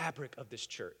very fabric of this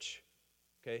church,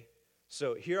 okay?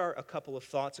 So here are a couple of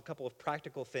thoughts, a couple of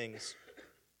practical things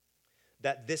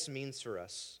that this means for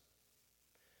us.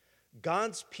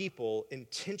 God's people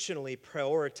intentionally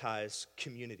prioritize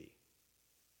community.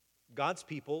 God's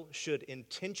people should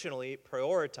intentionally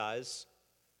prioritize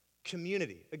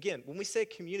community. Again, when we say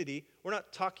community, we're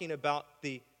not talking about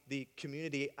the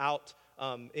community out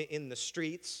in the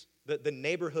streets, the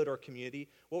neighborhood or community.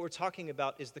 What we're talking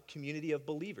about is the community of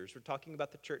believers. We're talking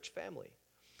about the church family.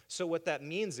 So what that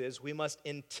means is we must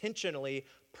intentionally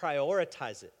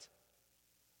prioritize it.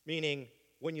 Meaning,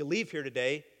 when you leave here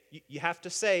today, you have to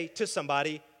say to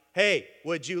somebody, hey,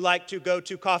 would you like to go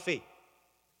to coffee?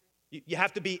 You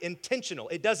have to be intentional.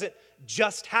 It doesn't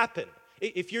just happen.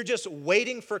 If you're just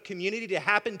waiting for community to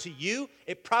happen to you,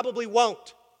 it probably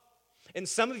won't. And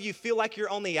some of you feel like you're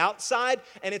on the outside,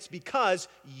 and it's because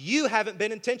you haven't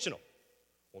been intentional.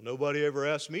 Well, nobody ever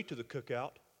asked me to the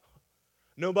cookout.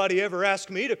 Nobody ever asked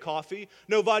me to coffee.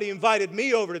 Nobody invited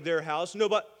me over to their house.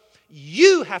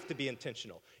 You have to be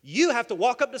intentional. You have to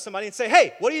walk up to somebody and say,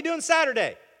 hey, what are you doing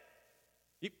Saturday?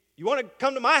 You want to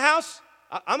come to my house?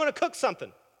 I'm going to cook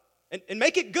something. And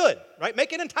make it good, right?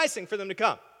 Make it enticing for them to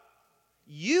come.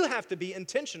 You have to be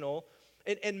intentional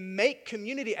and make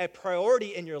community a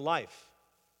priority in your life.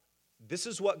 This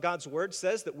is what God's word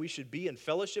says, that we should be in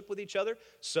fellowship with each other.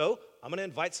 So I'm going to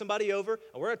invite somebody over,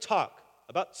 and we're going to talk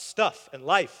about stuff and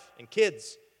life and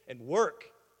kids and work.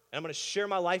 And I'm going to share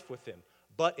my life with them.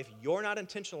 But if you're not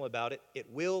intentional about it, it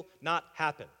will not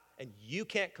happen. And you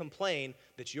can't complain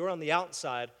that you're on the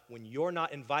outside when you're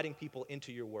not inviting people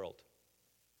into your world.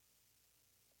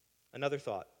 Another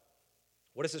thought.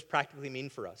 What does this practically mean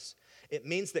for us? It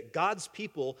means that God's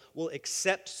people will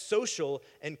accept social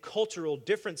and cultural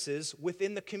differences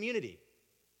within the community.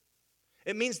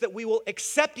 It means that we will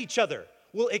accept each other.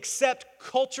 We'll accept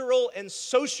cultural and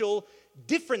social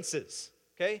differences,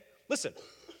 okay? Listen,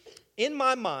 in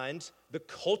my mind, the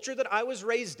culture that I was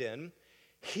raised in,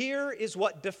 here is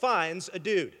what defines a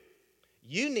dude.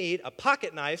 You need a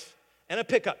pocket knife and a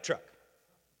pickup truck.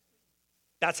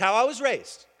 That's how I was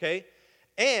raised, okay?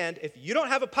 And if you don't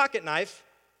have a pocket knife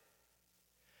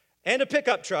and a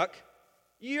pickup truck,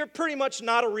 you're pretty much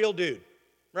not a real dude,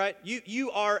 right?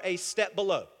 You are a step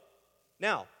below.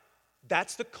 Now,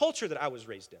 that's the culture that I was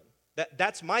raised in.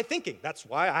 That's my thinking. That's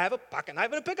why I have a pocket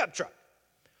knife and a pickup truck.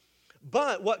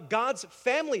 But what God's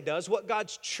family does, what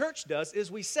God's church does,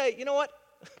 is we say, you know what?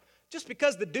 Just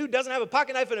because the dude doesn't have a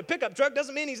pocket knife and a pickup truck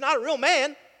doesn't mean he's not a real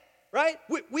man. Right?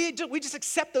 We just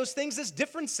accept those things as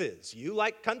differences. You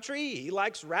like country, he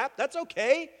likes rap, that's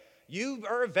okay. You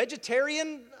are a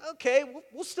vegetarian, okay,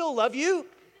 we'll still love you.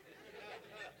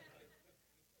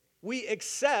 We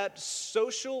accept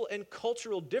social and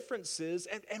cultural differences,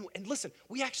 and listen,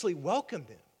 we actually welcome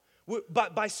them.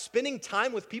 By spending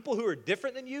time with people who are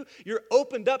different than you, you're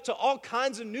opened up to all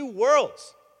kinds of new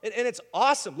worlds. And it's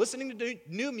awesome, listening to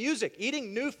new music,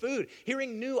 eating new food,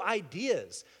 hearing new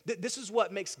ideas. This is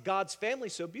what makes God's family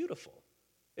so beautiful.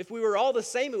 If we were all the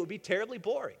same, it would be terribly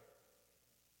boring.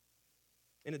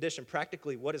 In addition,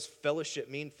 practically, what does fellowship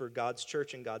mean for God's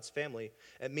church and God's family?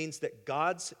 It means that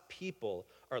God's people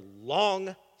are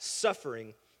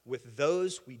long-suffering with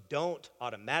those we don't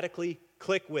automatically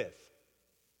click with.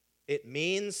 It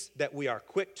means that we are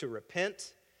quick to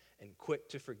repent and quick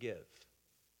to forgive.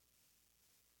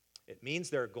 It means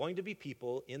there are going to be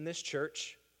people in this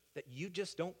church that you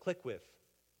just don't click with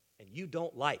and you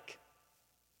don't like.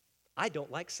 I don't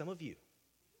like some of you.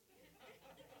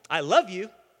 I love you.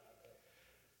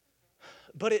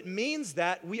 But it means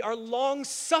that we are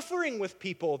long-suffering with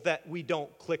people that we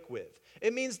don't click with.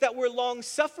 It means that we're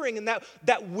long-suffering and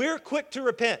that we're quick to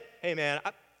repent. Hey, man,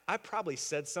 I probably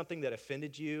said something that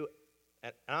offended you,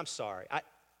 and I'm sorry.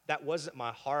 That wasn't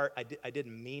my heart. I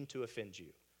didn't mean to offend you.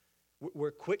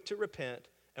 We're quick to repent,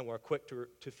 and we're quick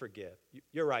to forgive.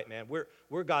 You're right, man.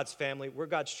 We're God's family. We're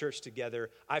God's church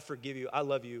together. I forgive you. I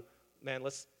love you. man,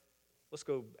 let's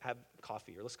go have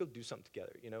coffee or let's go do something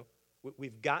together, you know?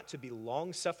 We've got to be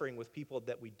long-suffering with people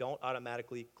that we don't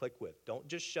automatically click with. Don't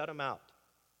just shut them out.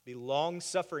 Be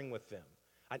long-suffering with them.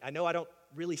 I know I don't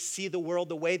really see the world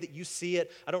the way that you see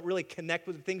it. I don't really connect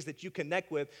with the things that you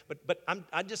connect with, but I'm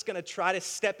just going to try to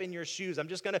step in your shoes. I'm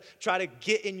just going to try to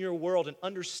get in your world and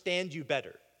understand you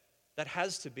better. That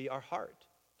has to be our heart,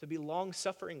 to be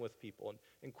long-suffering with people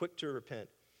and quick to repent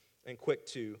and quick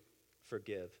to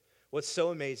forgive. What's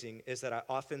so amazing is that I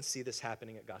often see this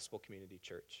happening at Gospel Community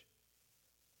Church.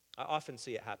 I often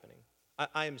see it happening.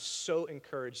 I am so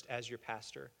encouraged as your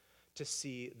pastor to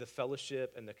see the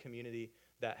fellowship and the community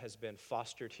that has been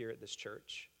fostered here at this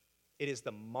church. It is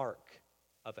the mark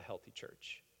of a healthy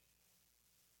church.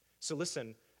 So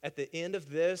listen, at the end of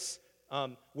this,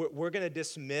 we're going to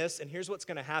dismiss, and here's what's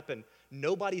going to happen.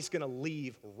 Nobody's going to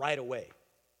leave right away.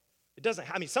 It doesn't,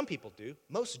 some people do.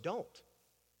 Most don't.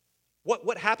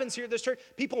 What happens here at this church?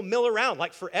 People mill around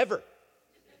like forever.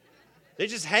 They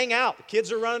just hang out. The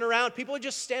kids are running around. People are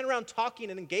just standing around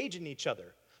talking and engaging each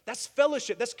other. That's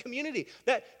fellowship. That's community.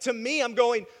 That, to me, I'm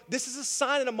going, this is a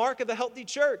sign and a mark of a healthy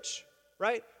church,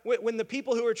 right? When the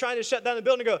people who are trying to shut down the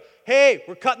building go, hey,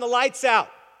 we're cutting the lights out,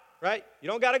 right? You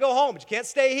don't got to go home, but you can't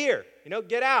stay here.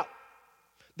 Get out.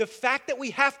 The fact that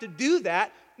we have to do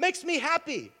that makes me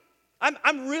happy.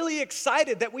 I'm really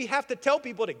excited that we have to tell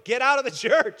people to get out of the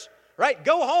church, right?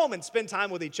 Go home and spend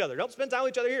time with each other. Don't spend time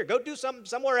with each other here. Go do something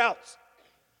somewhere else.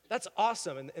 That's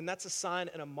awesome, and that's a sign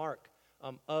and a mark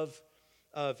of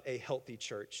a healthy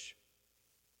church.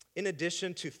 In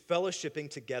addition to fellowshipping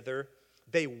together,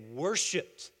 they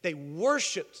worshiped. They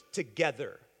worshiped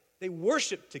together. They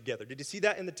worshiped together. Did you see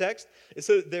that in the text?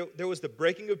 So there was the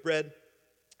breaking of bread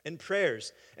and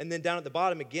prayers. And then down at the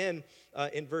bottom again,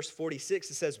 in verse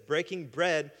 46, it says, breaking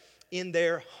bread in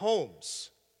their homes.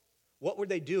 What were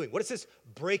they doing? What is this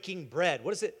breaking bread?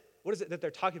 What is it that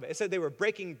they're talking about? It said they were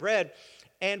breaking bread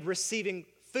and receiving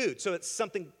food. So it's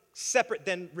something separate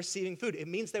than receiving food. It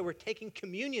means they were taking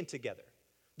communion together.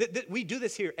 We do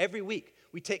this here every week.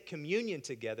 We take communion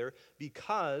together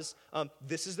because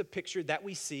this is the picture that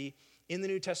we see in the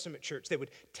New Testament church. They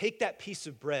would take that piece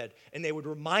of bread and they would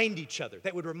remind each other.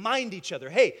 They would remind each other,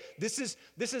 hey, this is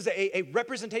a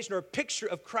representation or a picture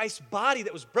of Christ's body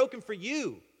that was broken for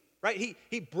you, right?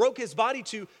 He broke his body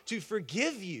to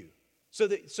forgive you so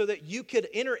that you could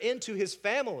enter into his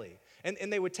family.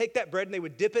 And they would take that bread and they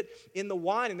would dip it in the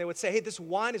wine and they would say, hey, this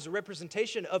wine is a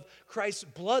representation of Christ's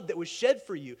blood that was shed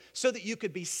for you so that you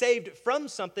could be saved from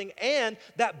something, and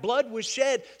that blood was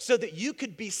shed so that you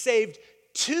could be saved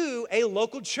to a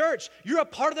local church. You're a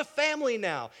part of the family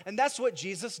now, and that's what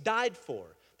Jesus died for.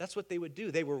 That's what they would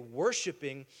do. They were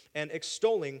worshiping and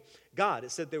extolling God. It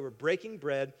said they were breaking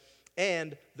bread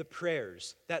and the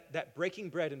prayers. That breaking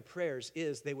bread and prayers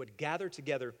is they would gather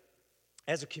together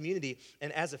as a community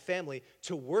and as a family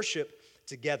to worship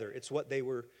together. It's what they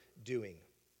were doing.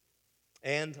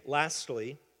 And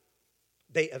lastly,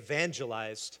 they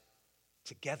evangelized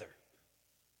together.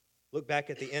 Look back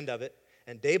at the end of it.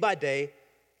 And day by day,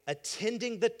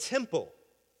 attending the temple.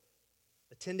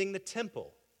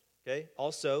 Okay?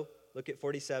 Also, look at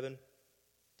 47.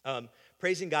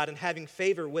 Praising God and having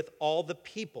favor with all the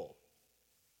people.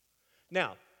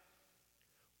 Now,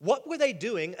 what were they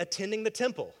doing attending the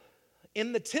temple?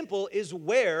 In the temple is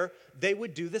where they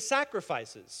would do the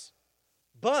sacrifices.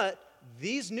 But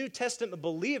these New Testament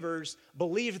believers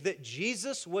believed that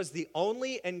Jesus was the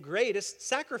only and greatest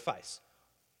sacrifice.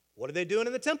 What are they doing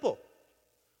in the temple?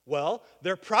 Well,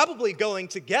 they're probably going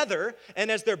together, and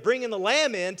as they're bringing the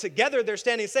lamb in, together they're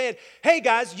standing saying, hey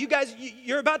guys,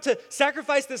 you're about to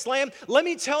sacrifice this lamb. Let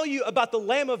me tell you about the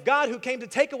Lamb of God who came to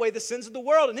take away the sins of the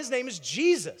world, and his name is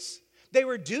Jesus. They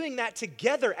were doing that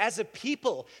together as a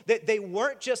people, that they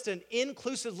weren't just an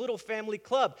inclusive little family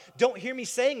club. Don't hear me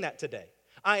saying that today.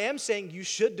 I am saying you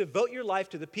should devote your life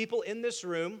to the people in this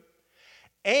room,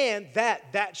 and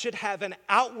that should have an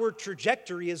outward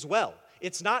trajectory as well.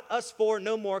 It's not us four,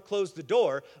 no more, close the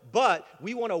door, but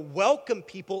we want to welcome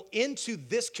people into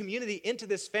this community, into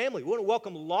this family. We want to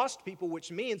welcome lost people,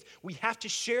 which means we have to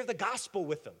share the gospel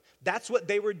with them. That's what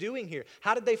they were doing here.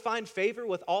 How did they find favor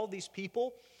with all these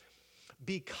people?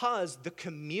 Because the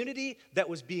community that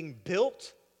was being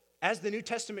built as the New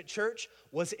Testament church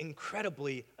was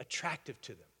incredibly attractive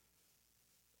to them.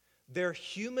 Their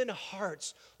human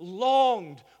hearts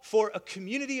longed for a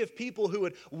community of people who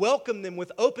would welcome them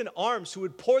with open arms, who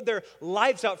would pour their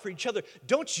lives out for each other.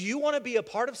 Don't you want to be a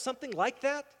part of something like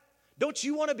that? Don't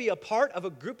you want to be a part of a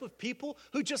group of people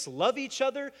who just love each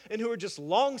other and who are just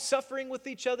long-suffering with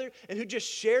each other and who just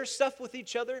share stuff with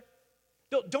each other?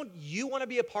 Don't you want to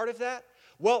be a part of that?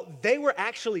 Well, they were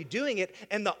actually doing it,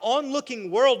 and the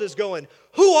onlooking world is going,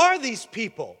 who are these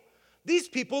people? These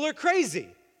people are crazy,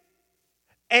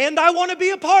 and I want to be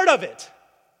a part of it.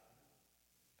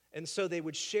 And so they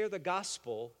would share the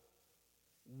gospel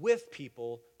with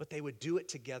people, but they would do it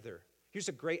together. Here's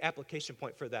a great application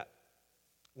point for that.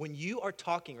 When you are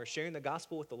talking or sharing the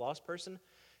gospel with the lost person,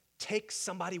 take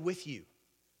somebody with you.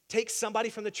 Take somebody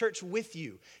from the church with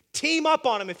you. Team up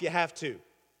on them if you have to.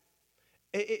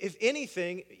 If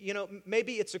anything,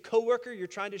 maybe it's a coworker you're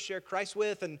trying to share Christ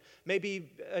with, and maybe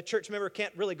a church member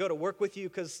can't really go to work with you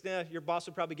because your boss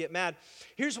would probably get mad.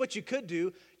 Here's what you could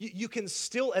do. You can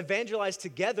still evangelize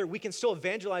together. We can still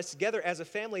evangelize together as a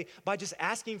family by just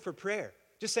asking for prayer.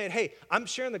 Just saying, hey, I'm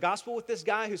sharing the gospel with this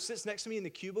guy who sits next to me in the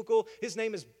cubicle. His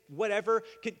name is whatever.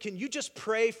 Can you just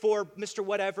pray for Mr.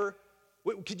 Whatever?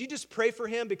 Could you just pray for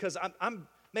him? Because I'm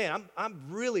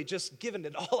really just giving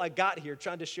it all I got here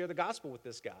trying to share the gospel with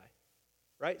this guy,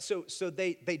 right? So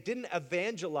they didn't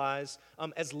evangelize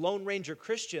as Lone Ranger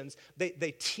Christians.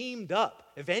 They teamed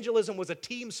up. Evangelism was a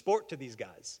team sport to these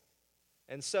guys.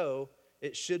 And so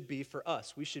it should be for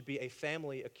us. We should be a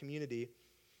family, a community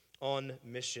on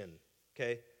mission,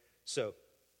 okay? So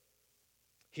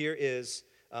here is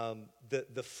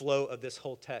the flow of this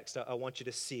whole text. I want you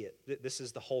to see it. This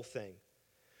is the whole thing.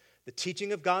 The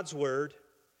teaching of God's word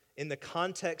in the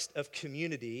context of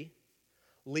community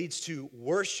leads to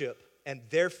worship and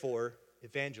therefore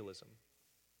evangelism.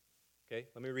 Okay,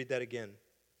 let me read that again.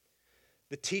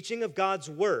 The teaching of God's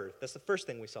word, that's the first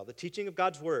thing we saw. The teaching of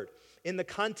God's word in the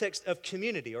context of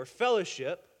community or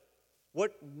fellowship,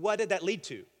 what did that lead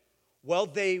to? Well,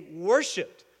 they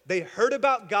worshiped. They heard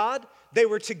about God. They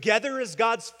were together as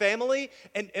God's family.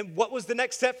 And what was the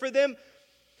next step for them?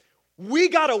 We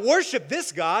got to worship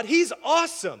this God. He's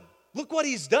awesome. Look what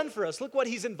he's done for us. Look what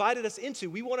he's invited us into.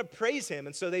 We want to praise him.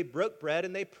 And so they broke bread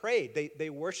and they prayed. They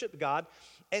worshiped God.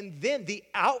 And then the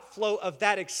outflow of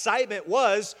that excitement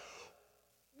was,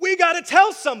 we got to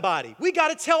tell somebody. We got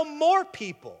to tell more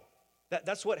people.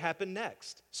 That's what happened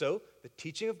next. So the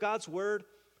teaching of God's word,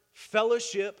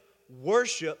 fellowship,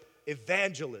 worship,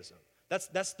 evangelism.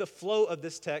 That's the flow of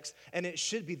this text, and it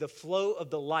should be the flow of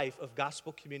the life of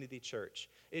Gospel Community Church.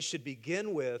 It should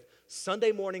begin with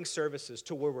Sunday morning services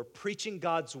to where we're preaching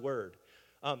God's word.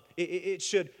 It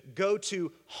should go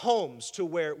to homes to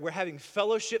where we're having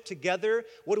fellowship together.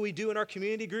 What do we do in our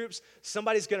community groups?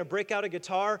 Somebody's going to break out a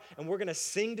guitar, and we're going to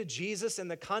sing to Jesus in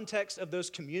the context of those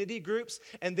community groups.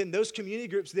 And then those community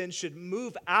groups then should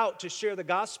move out to share the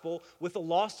gospel with the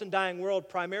lost and dying world,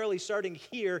 primarily starting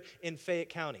here in Fayette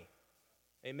County.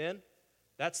 Amen?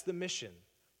 That's the mission.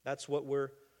 That's what we're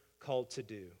called to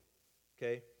do.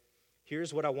 Okay?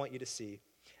 Here's what I want you to see.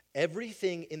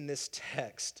 Everything in this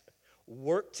text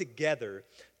worked together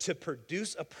to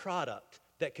produce a product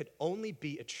that could only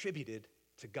be attributed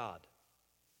to God.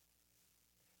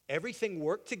 Everything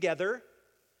worked together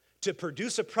to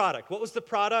produce a product. What was the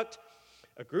product?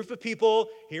 A group of people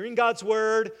hearing God's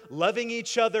word, loving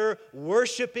each other,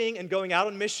 worshiping, and going out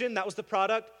on mission. That was the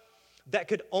product that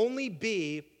could only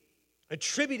be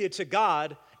attributed to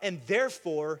God, and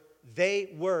therefore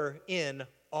they were in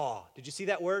awe. Did you see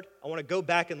that word? I want to go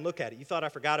back and look at it. You thought I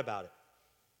forgot about it.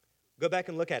 Go back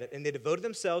and look at it. And they devoted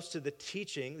themselves to the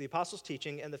teaching, the apostles'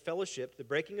 teaching, and the fellowship, the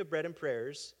breaking of bread and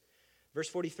prayers. Verse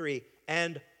 43,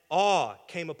 and awe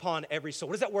came upon every soul.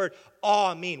 What does that word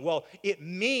awe mean? Well, it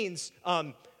means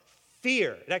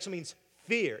fear. It actually means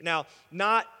fear. Now,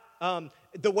 not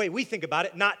the way we think about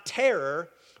it, not terror,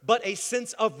 but a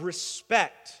sense of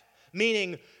respect,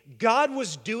 meaning God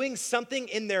was doing something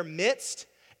in their midst,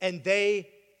 and they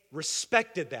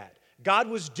respected that. God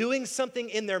was doing something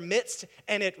in their midst,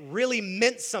 and it really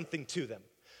meant something to them.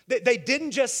 They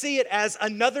didn't just see it as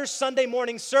another Sunday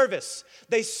morning service.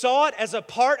 They saw it as a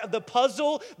part of the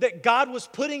puzzle that God was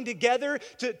putting together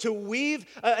to weave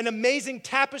an amazing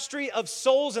tapestry of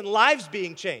souls and lives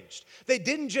being changed. They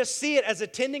didn't just see it as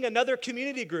attending another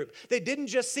community group. They didn't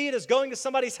just see it as going to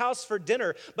somebody's house for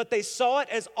dinner, but they saw it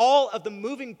as all of the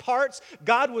moving parts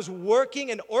God was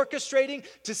working and orchestrating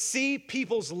to see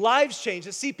people's lives change,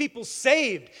 to see people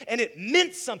saved, and it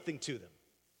meant something to them.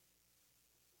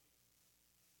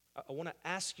 I want to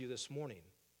ask you this morning,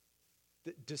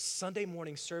 does Sunday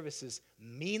morning services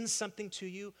mean something to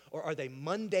you, or are they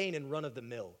mundane and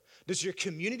run-of-the-mill? Does your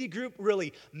community group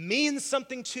really mean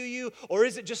something to you, or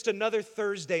is it just another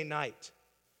Thursday night?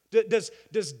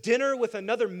 Does dinner with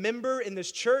another member in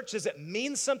this church, does it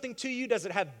mean something to you? Does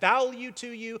it have value to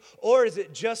you, or is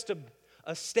it just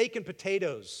a steak and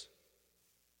potatoes?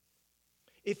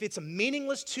 If it's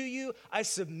meaningless to you, I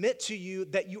submit to you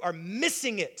that you are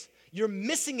missing it. You're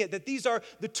missing it, that these are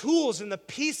the tools and the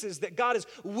pieces that God is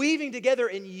weaving together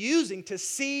and using to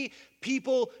see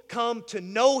people come to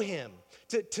know him,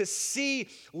 to see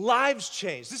lives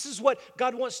change. This is what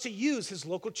God wants to use his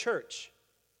local church.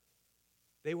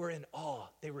 They were in awe.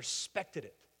 They respected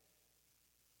it.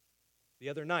 The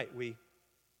other night,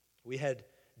 we had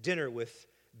dinner with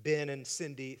Ben and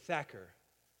Cindy Thacker.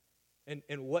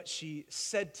 And what she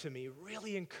said to me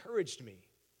really encouraged me.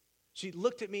 She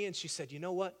looked at me and she said, you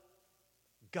know what?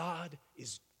 God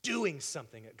is doing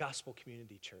something at Gospel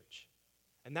Community Church.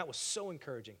 And that was so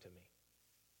encouraging to me.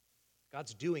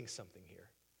 God's doing something here.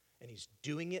 And he's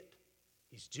doing it.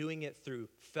 He's doing it through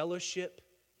fellowship.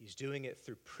 He's doing it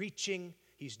through preaching.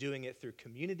 He's doing it through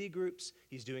community groups.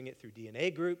 He's doing it through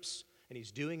DNA groups. And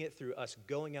he's doing it through us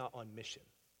going out on mission.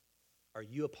 Are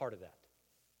you a part of that?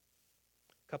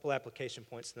 A couple application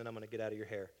points, and then I'm going to get out of your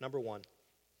hair. Number one,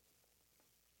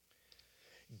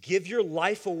 give your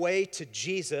life away to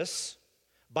Jesus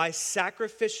by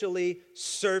sacrificially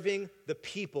serving the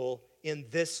people in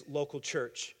this local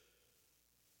church.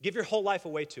 Give your whole life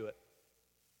away to it.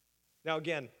 Now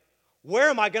again, where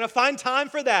am I going to find time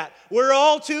for that? We're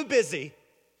all too busy.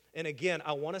 And again,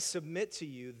 I want to submit to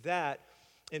you that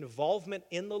involvement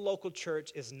in the local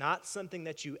church is not something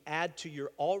that you add to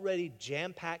your already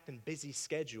jam-packed and busy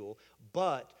schedule,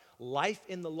 but life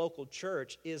in the local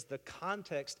church is the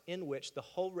context in which the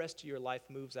whole rest of your life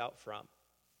moves out from.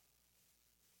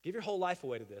 Give your whole life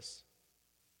away to this.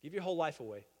 Give your whole life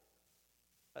away.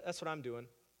 That's what I'm doing.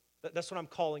 That's what I'm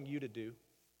calling you to do.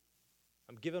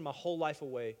 I'm giving my whole life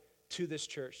away to this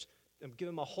church. I'm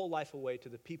giving my whole life away to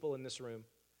the people in this room.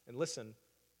 And listen,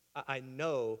 I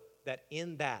know that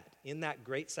in that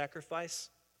great sacrifice,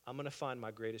 I'm going to find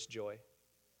my greatest joy.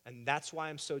 And that's why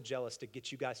I'm so jealous to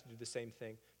get you guys to do the same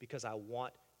thing, because I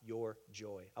want your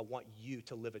joy. I want you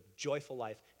to live a joyful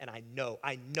life, and I know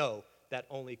that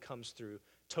only comes through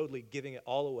totally giving it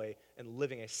all away and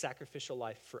living a sacrificial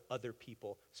life for other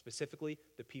people, specifically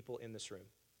the people in this room.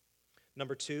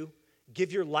 Number two,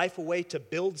 give your life away to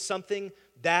build something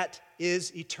that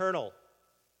is eternal.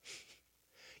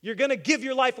 You're going to give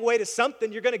your life away to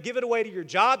something. You're going to give it away to your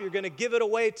job. You're going to give it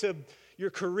away to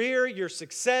your career, your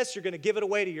success. You're going to give it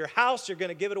away to your house. You're going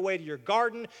to give it away to your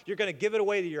garden. You're going to give it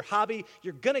away to your hobby.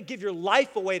 You're going to give your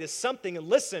life away to something. And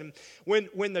listen,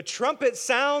 when the trumpet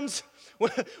sounds,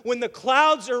 when the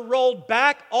clouds are rolled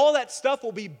back, all that stuff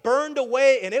will be burned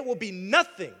away and it will be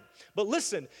nothing. But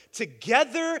listen,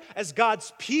 together as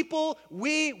God's people,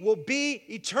 we will be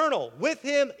eternal with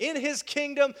him in his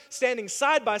kingdom, standing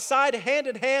side by side, hand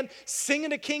in hand,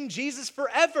 singing to King Jesus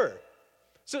forever.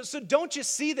 So don't you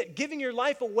see that giving your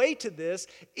life away to this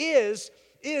is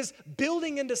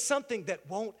building into something that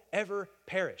won't ever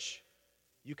perish.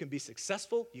 You can be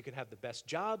successful, you can have the best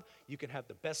job, you can have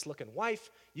the best looking wife,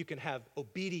 you can have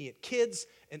obedient kids,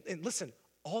 and listen,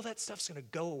 all that stuff's gonna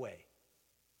go away.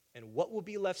 And what will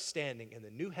be left standing in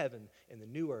the new heaven and the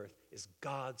new earth is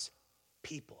God's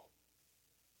people.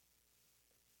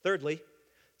 Thirdly,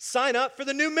 sign up for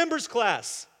the new members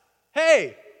class.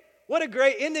 Hey, what a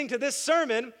great ending to this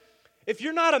sermon. If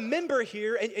you're not a member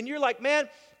here and you're like, man,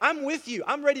 I'm with you.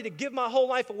 I'm ready to give my whole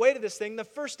life away to this thing. The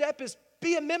first step is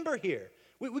be a member here.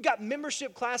 We got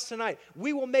membership class tonight.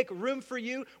 We will make room for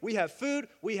you. We have food.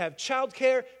 We have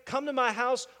childcare. Come to my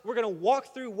house. We're going to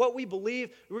walk through what we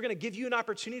believe. We're going to give you an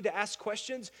opportunity to ask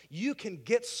questions. You can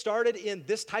get started in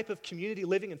this type of community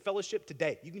living and fellowship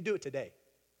today. You can do it today.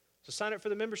 So sign up for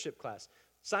the membership class.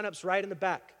 Sign-up's right in the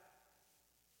back.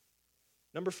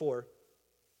 Number 4,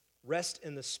 rest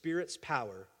in the Spirit's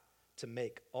power to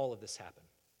make all of this happen.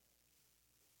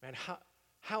 Man,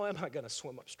 how am I going to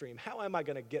swim upstream? How am I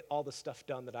going to get all the stuff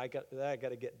done that I got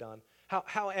to get done?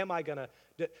 How am I going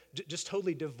to just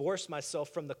totally divorce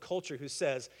myself from the culture who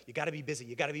says, you got to be busy,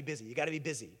 you got to be busy, you got to be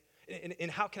busy?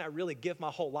 And how can I really give my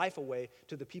whole life away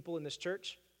to the people in this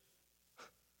church?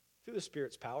 Through the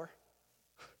Spirit's power.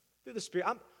 Through the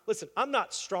Spirit. I'm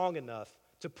not strong enough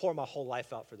to pour my whole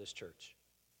life out for this church.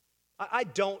 I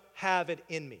don't have it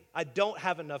in me. I don't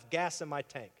have enough gas in my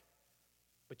tank.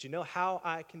 But you know how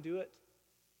I can do it?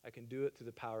 I can do it through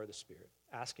the power of the Spirit,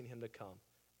 asking him to come,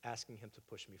 asking him to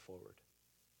push me forward.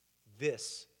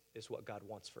 This is what God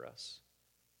wants for us,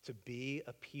 to be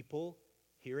a people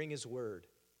hearing his word,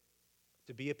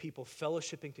 to be a people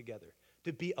fellowshipping together,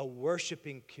 to be a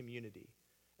worshiping community,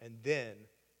 and then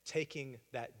taking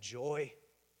that joy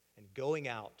and going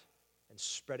out and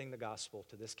spreading the gospel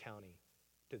to this county,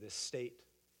 to this state,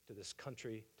 to this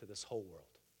country, to this whole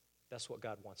world. That's what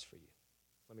God wants for you.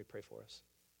 Let me pray for us.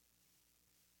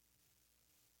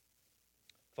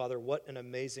 Father, what an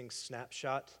amazing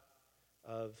snapshot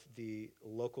of the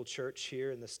local church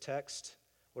here in this text.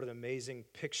 What an amazing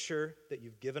picture that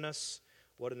you've given us.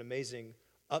 What an amazing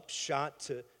upshot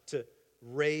to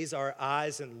raise our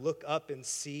eyes and look up and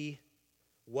see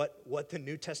what the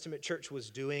New Testament church was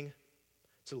doing,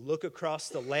 to look across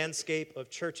the landscape of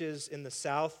churches in the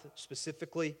South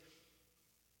specifically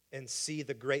and see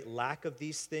the great lack of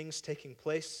these things taking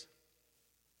place.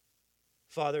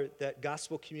 Father, that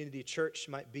Gospel Community Church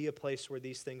might be a place where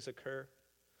these things occur,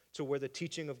 to where the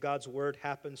teaching of God's word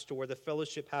happens, to where the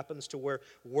fellowship happens, to where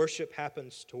worship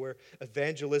happens, to where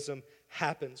evangelism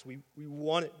happens. We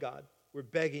want it, God. We're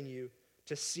begging you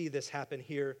to see this happen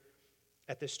here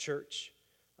at this church.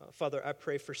 Father, I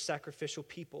pray for sacrificial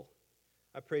people.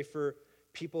 I pray for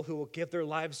people who will give their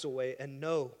lives away and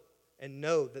know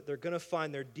that they're going to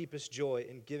find their deepest joy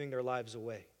in giving their lives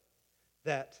away.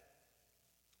 That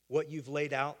what you've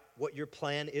laid out, what your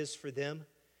plan is for them,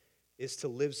 is to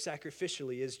live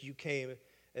sacrificially as you came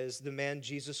as the man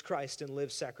Jesus Christ and live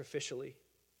sacrificially.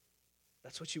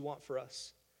 That's what you want for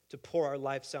us, to pour our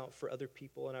lives out for other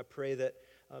people. And I pray that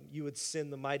you would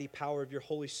send the mighty power of your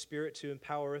Holy Spirit to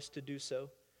empower us to do so.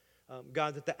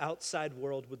 God, that the outside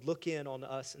world would look in on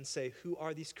us and say, who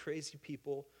are these crazy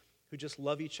people who just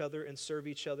love each other and serve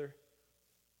each other?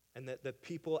 And that the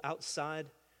people outside,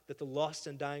 that the lost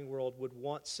and dying world would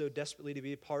want so desperately to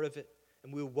be a part of it.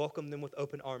 And we would welcome them with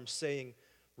open arms, saying,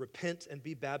 repent and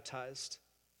be baptized.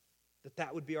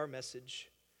 That would be our message.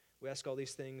 We ask all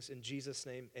these things in Jesus'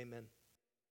 name, amen.